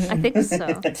 I think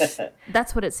so.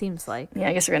 That's what it seems like. Yeah,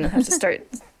 I guess we're gonna have to start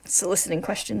soliciting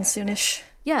questions soonish.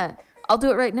 Yeah. I'll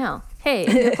do it right now. Hey,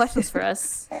 if you have questions for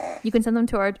us, you can send them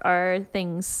to our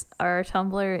things. Our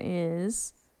Tumblr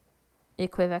is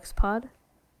EquivXPod,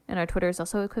 and our Twitter is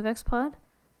also EquivXPod.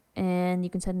 And you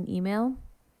can send an email.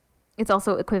 It's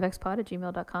also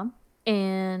equivxpod@gmail.com.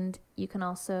 And you can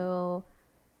also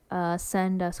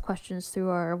send us questions through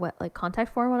our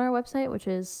contact form on our website, which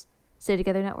is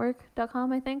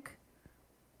staytogethernetwork.com, I think.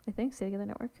 Stay Together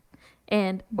Network.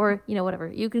 And or whatever.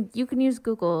 You can use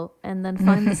Google and then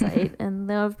find the site and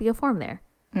there'll be a form there.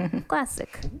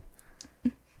 Classic.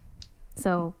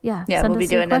 So yeah. Yeah, send we'll be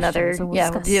us your doing another. questions and we'll Yeah,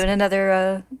 we'll be discuss. doing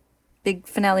another big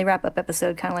finale wrap up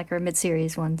episode, kind of like our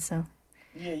mid-series one. So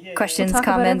Yeah. questions, We'll talk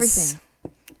about comments.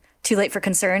 Too late for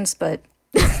concerns, but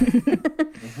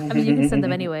I mean, you can send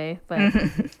them anyway, but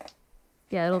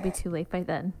yeah, it'll be too late by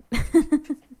then.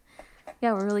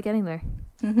 Yeah, we're really getting there.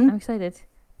 I'm excited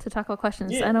to talk about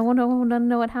questions, Yeah. and I want to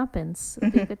know what happens.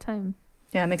 It'll be a good time.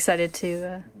 yeah, I'm excited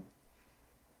to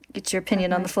get your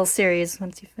opinion on the full series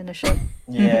once you finish it.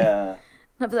 Yeah.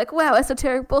 I'll be like, wow,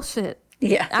 esoteric bullshit.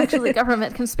 Yeah, Actually,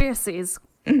 government conspiracies.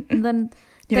 And then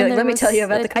You'd be like, there let me was, tell you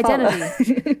about like, the Kabbalah.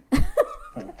 identity.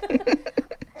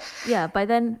 Yeah, by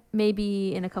then,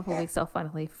 maybe in a couple of weeks, I'll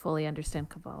finally fully understand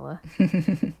Kabbalah.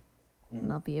 And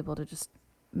I'll be able to just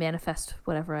manifest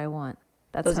whatever I want.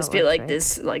 That's It'll how just it be works, like right?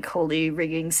 this like holy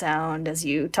ringing sound as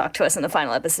you talk to us in the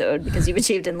final episode because you've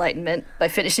achieved enlightenment by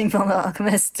finishing Fullmetal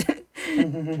Alchemist. I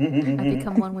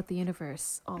become one with the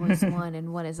universe. All is one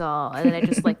and one is all. And then I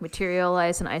just like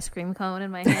materialize an ice cream cone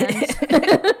in my hand.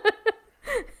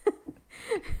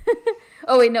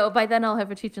 Oh, wait, no. By then I'll have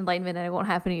achieved enlightenment and I won't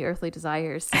have any earthly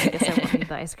desires. So I guess I won't need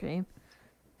the ice cream.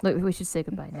 Look, we should say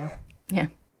goodbye now. Yeah.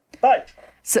 Bye.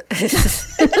 So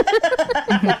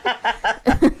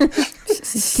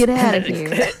Get out of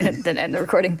here. and then end the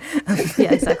recording.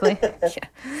 Yeah, exactly. So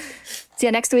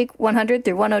yeah, next week 100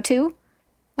 through 102.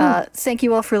 Thank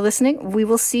you all for listening. We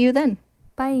will see you then.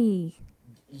 Bye.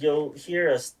 You'll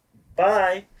hear us.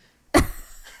 Bye.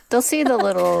 They'll see the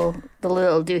little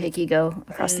doohickey go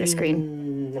across their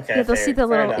screen. Okay, Yeah, they'll see the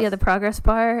fair little enough. the progress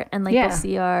bar and like Yeah. they'll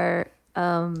see our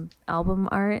album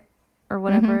art or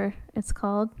whatever it's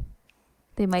called.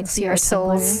 They might See our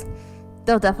souls. Tumblr.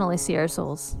 They'll definitely see our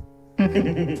souls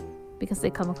because they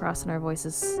come across in our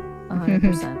voices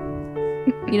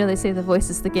 100%. You know, they say the voice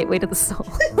is the gateway to the soul.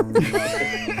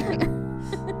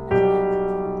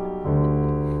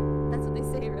 That's what they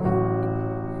say, right?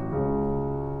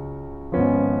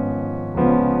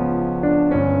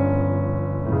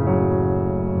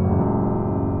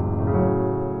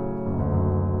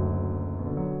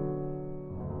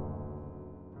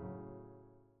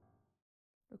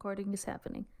 Recording is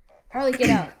happening. Harley, get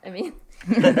out. I mean,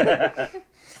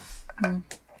 How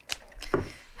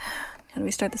do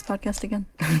we start this podcast again?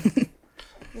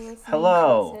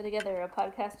 Hello. Say together a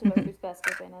podcast about Fruits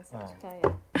Basket by Nancy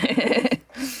Italian.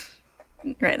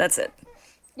 Right, that's it.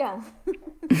 Yeah.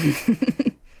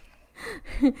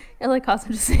 I like also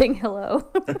just saying hello.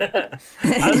 I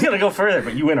was gonna go further,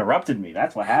 but you interrupted me.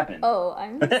 That's what happened. Oh,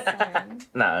 I'm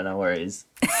sorry. No worries.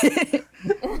 It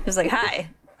was like, hi,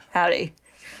 howdy.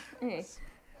 Hey.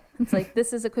 It's like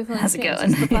this is equivalent How's it change.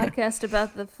 going? It's the podcast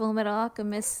about the Fullmetal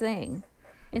Alchemist thing.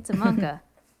 It's a manga.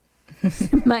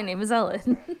 My name is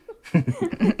Ellen. Let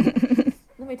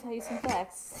me tell you some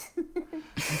facts.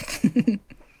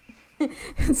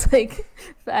 It's like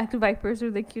fact vipers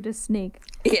are the cutest snake.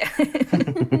 Yeah.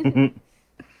 It's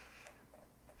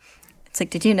like,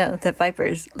 did you know that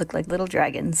vipers look like little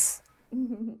dragons? As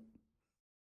soon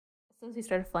as he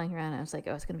started flying around, I was like,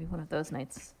 oh, it's gonna be one of those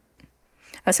nights.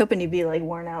 I was hoping you'd be like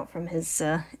worn out from his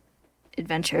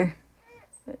adventure.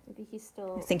 Maybe he's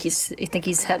still. You think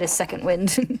he's had his second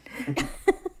wind?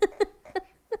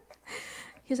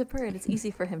 He's a bird. It's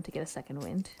easy for him to get a second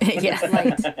wind. Yeah.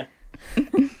 Light.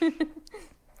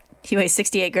 He weighs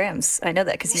 68 grams. I know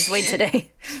that because he's weighed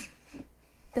today.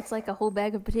 That's like a whole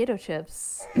bag of potato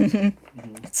chips.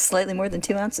 It's slightly more than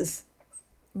 2 ounces.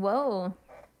 Whoa.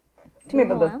 Come here,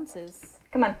 2 Boo-boo. ounces.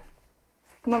 Come on.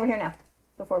 Come over here now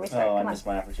before we start. Oh, I Come on. missed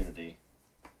my opportunity.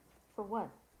 For what?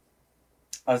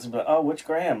 I was gonna be like, oh, which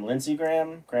Graham? Lindsey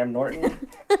Graham? Graham Norton?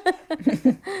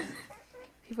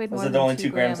 He weighed Those more are the than only 2 two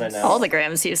grams I know. All the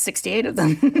grams. He has 68 of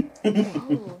them.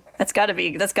 Oh. That's got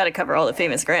to cover all the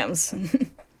famous grams.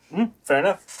 Fair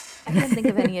enough. I can't think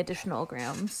of any additional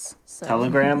grams. So.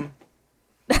 Telegram?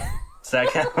 Does that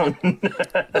count?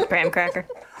 Graham cracker.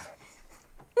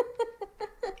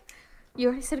 You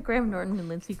already said Graham Norton and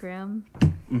Lindsey Graham.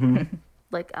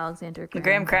 Like Alexander The Graham.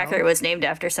 graham cracker Bell. was named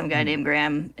after some guy named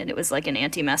Graham, and it was like an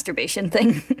anti-masturbation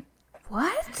thing.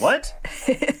 What? What?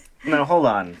 No, hold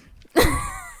on.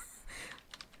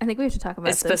 I think we have to talk about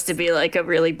It's this. supposed to be like a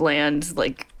really bland,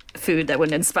 like food that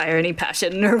wouldn't inspire any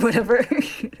passion or whatever.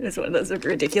 It's one of those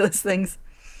ridiculous things.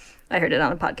 I heard it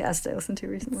on a podcast I listened to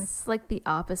recently. It's like the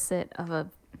opposite of a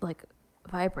like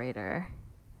vibrator.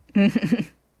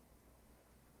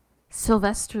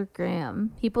 Sylvester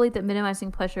Graham. He believed that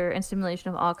minimizing pleasure and stimulation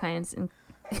of all kinds,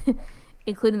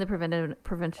 including the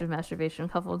prevention of masturbation,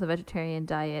 coupled with a vegetarian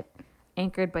diet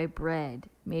anchored by bread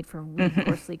made from wheat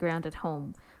coarsely ground at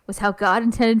home, was how God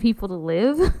intended people to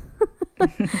live.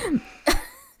 I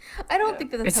don't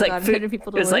think that that's It's how like God food. intended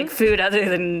people to It's live. like food other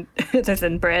than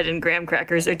bread and graham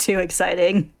crackers are too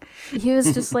exciting. He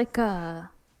was just like was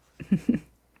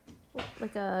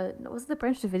it the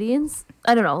Branch Davidians?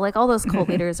 I don't know. Like all those cult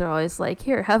leaders are always like,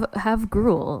 here, have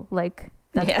gruel. Like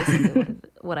that's Yeah. basically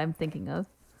what I'm thinking of.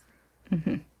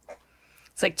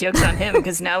 It's like joke's on him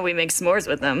because now we make s'mores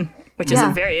with them, which is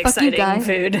Yeah, a very fuck you, exciting guy.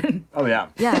 food. Oh, yeah.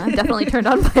 Yeah, I'm definitely turned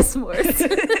on by s'mores.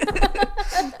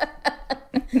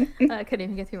 I couldn't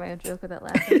even get through my own joke without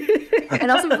laughing.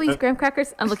 And also, please, graham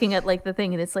crackers. I'm looking at like the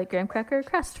thing, and it's like graham cracker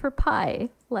crust for pie,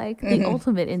 like the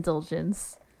ultimate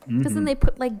indulgence. Because then they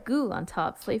put like goo on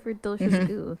top, flavored delicious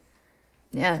goo.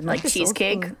 Yeah, and like this old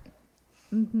cheesecake. food.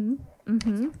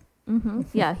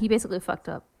 Yeah, he basically fucked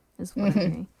up. Is what I'm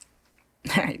hearing.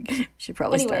 All right, should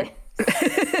probably start.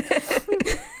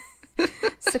 Anyway,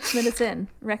 6 minutes in,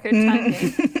 record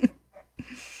timing.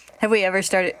 Have we ever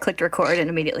clicked record and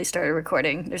immediately started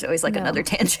recording? There's always like No. another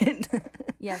tangent.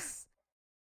 Yes.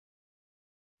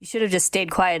 You should have just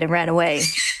stayed quiet and ran away.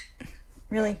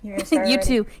 Really? You're gonna start You already?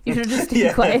 too. You should have just stayed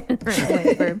Yeah. quiet and ran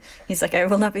away, Verb. He's like, I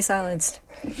will not be silenced.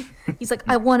 He's like,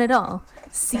 I want it all.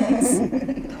 Seeds,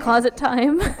 closet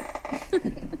time,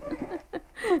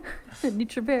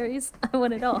 Nutriberries. I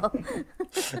want it all.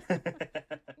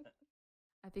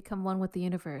 I become one with the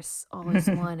universe. All is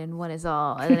one and one is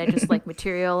all. And then I just like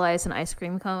materialize an ice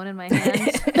cream cone in my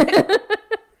hand.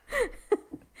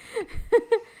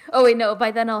 Oh wait, no.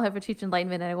 By then I'll have achieved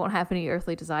enlightenment and I won't have any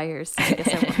earthly desires. So I guess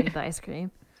I won't need the ice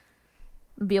cream.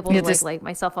 Be able to You'll just- light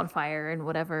myself on fire and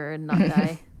whatever and not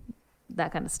die.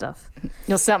 That kind of stuff.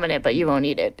 You'll summon it, but you won't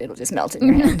eat it. It'll just melt in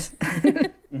your hand.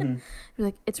 You're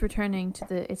like, it's returning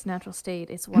to its natural state.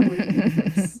 It's one with the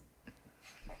universe.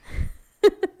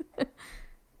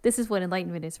 This is what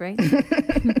enlightenment is, right?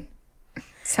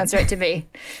 Sounds right to me.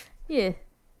 Yeah.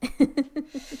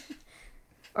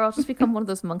 Or I'll just become one of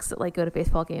those monks that like go to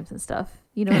baseball games and stuff.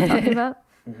 You know what I'm talking about?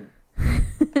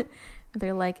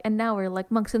 They're like, and now we're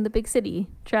like monks in the big city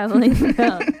traveling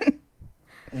around.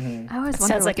 I always wonder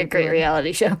Sounds what like a they're great doing.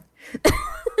 reality show.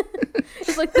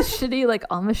 It's like the shitty like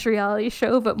Amish reality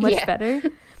show, but much Yeah. better.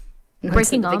 Monks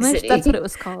Breaking in the Big Amish. City. That's what it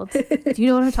was called. Do you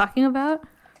know what I'm talking about?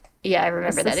 Yeah, I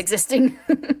remember That's that existing.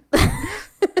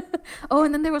 Oh,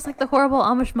 and then there was like the horrible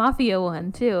Amish mafia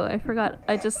one too. I forgot.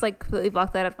 I just like completely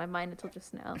blocked that out of my mind until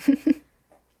just now.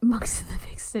 Monks in the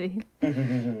big city.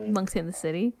 Monks in the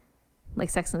city. Like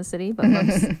Sex in the City, but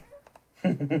monks.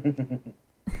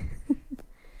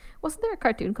 Wasn't there a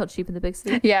cartoon called Sheep in the Big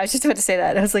City? Yeah, I was just about to say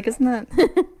that. I was like, isn't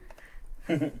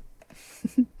that?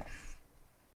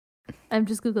 I'm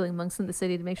just Googling monks in the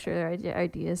city to make sure their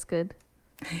idea is good.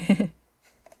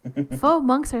 Faux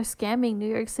monks are scamming New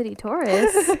York City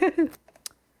tourists.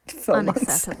 Faux monks.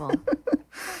 Unacceptable.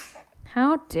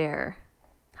 How dare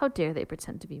they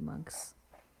pretend to be monks?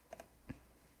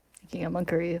 Making a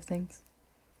monkery of things.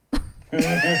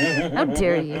 How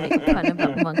dare you make fun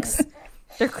about monks?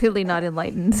 They're clearly not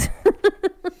enlightened.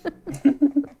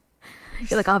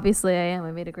 You're like, obviously I am.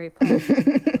 I made a great pun.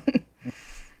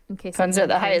 In case Puns are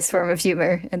the highest form of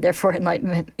humor and therefore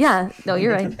enlightenment. Yeah, no,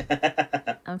 you're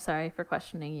right. I'm sorry for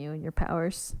questioning you and your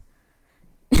powers.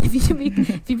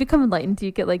 If you become enlightened, do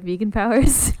you get like vegan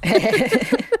powers?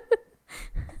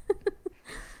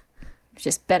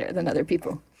 Just better than other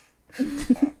people.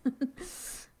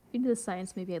 If you knew the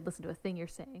science, maybe I'd listen to a thing you're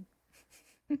saying.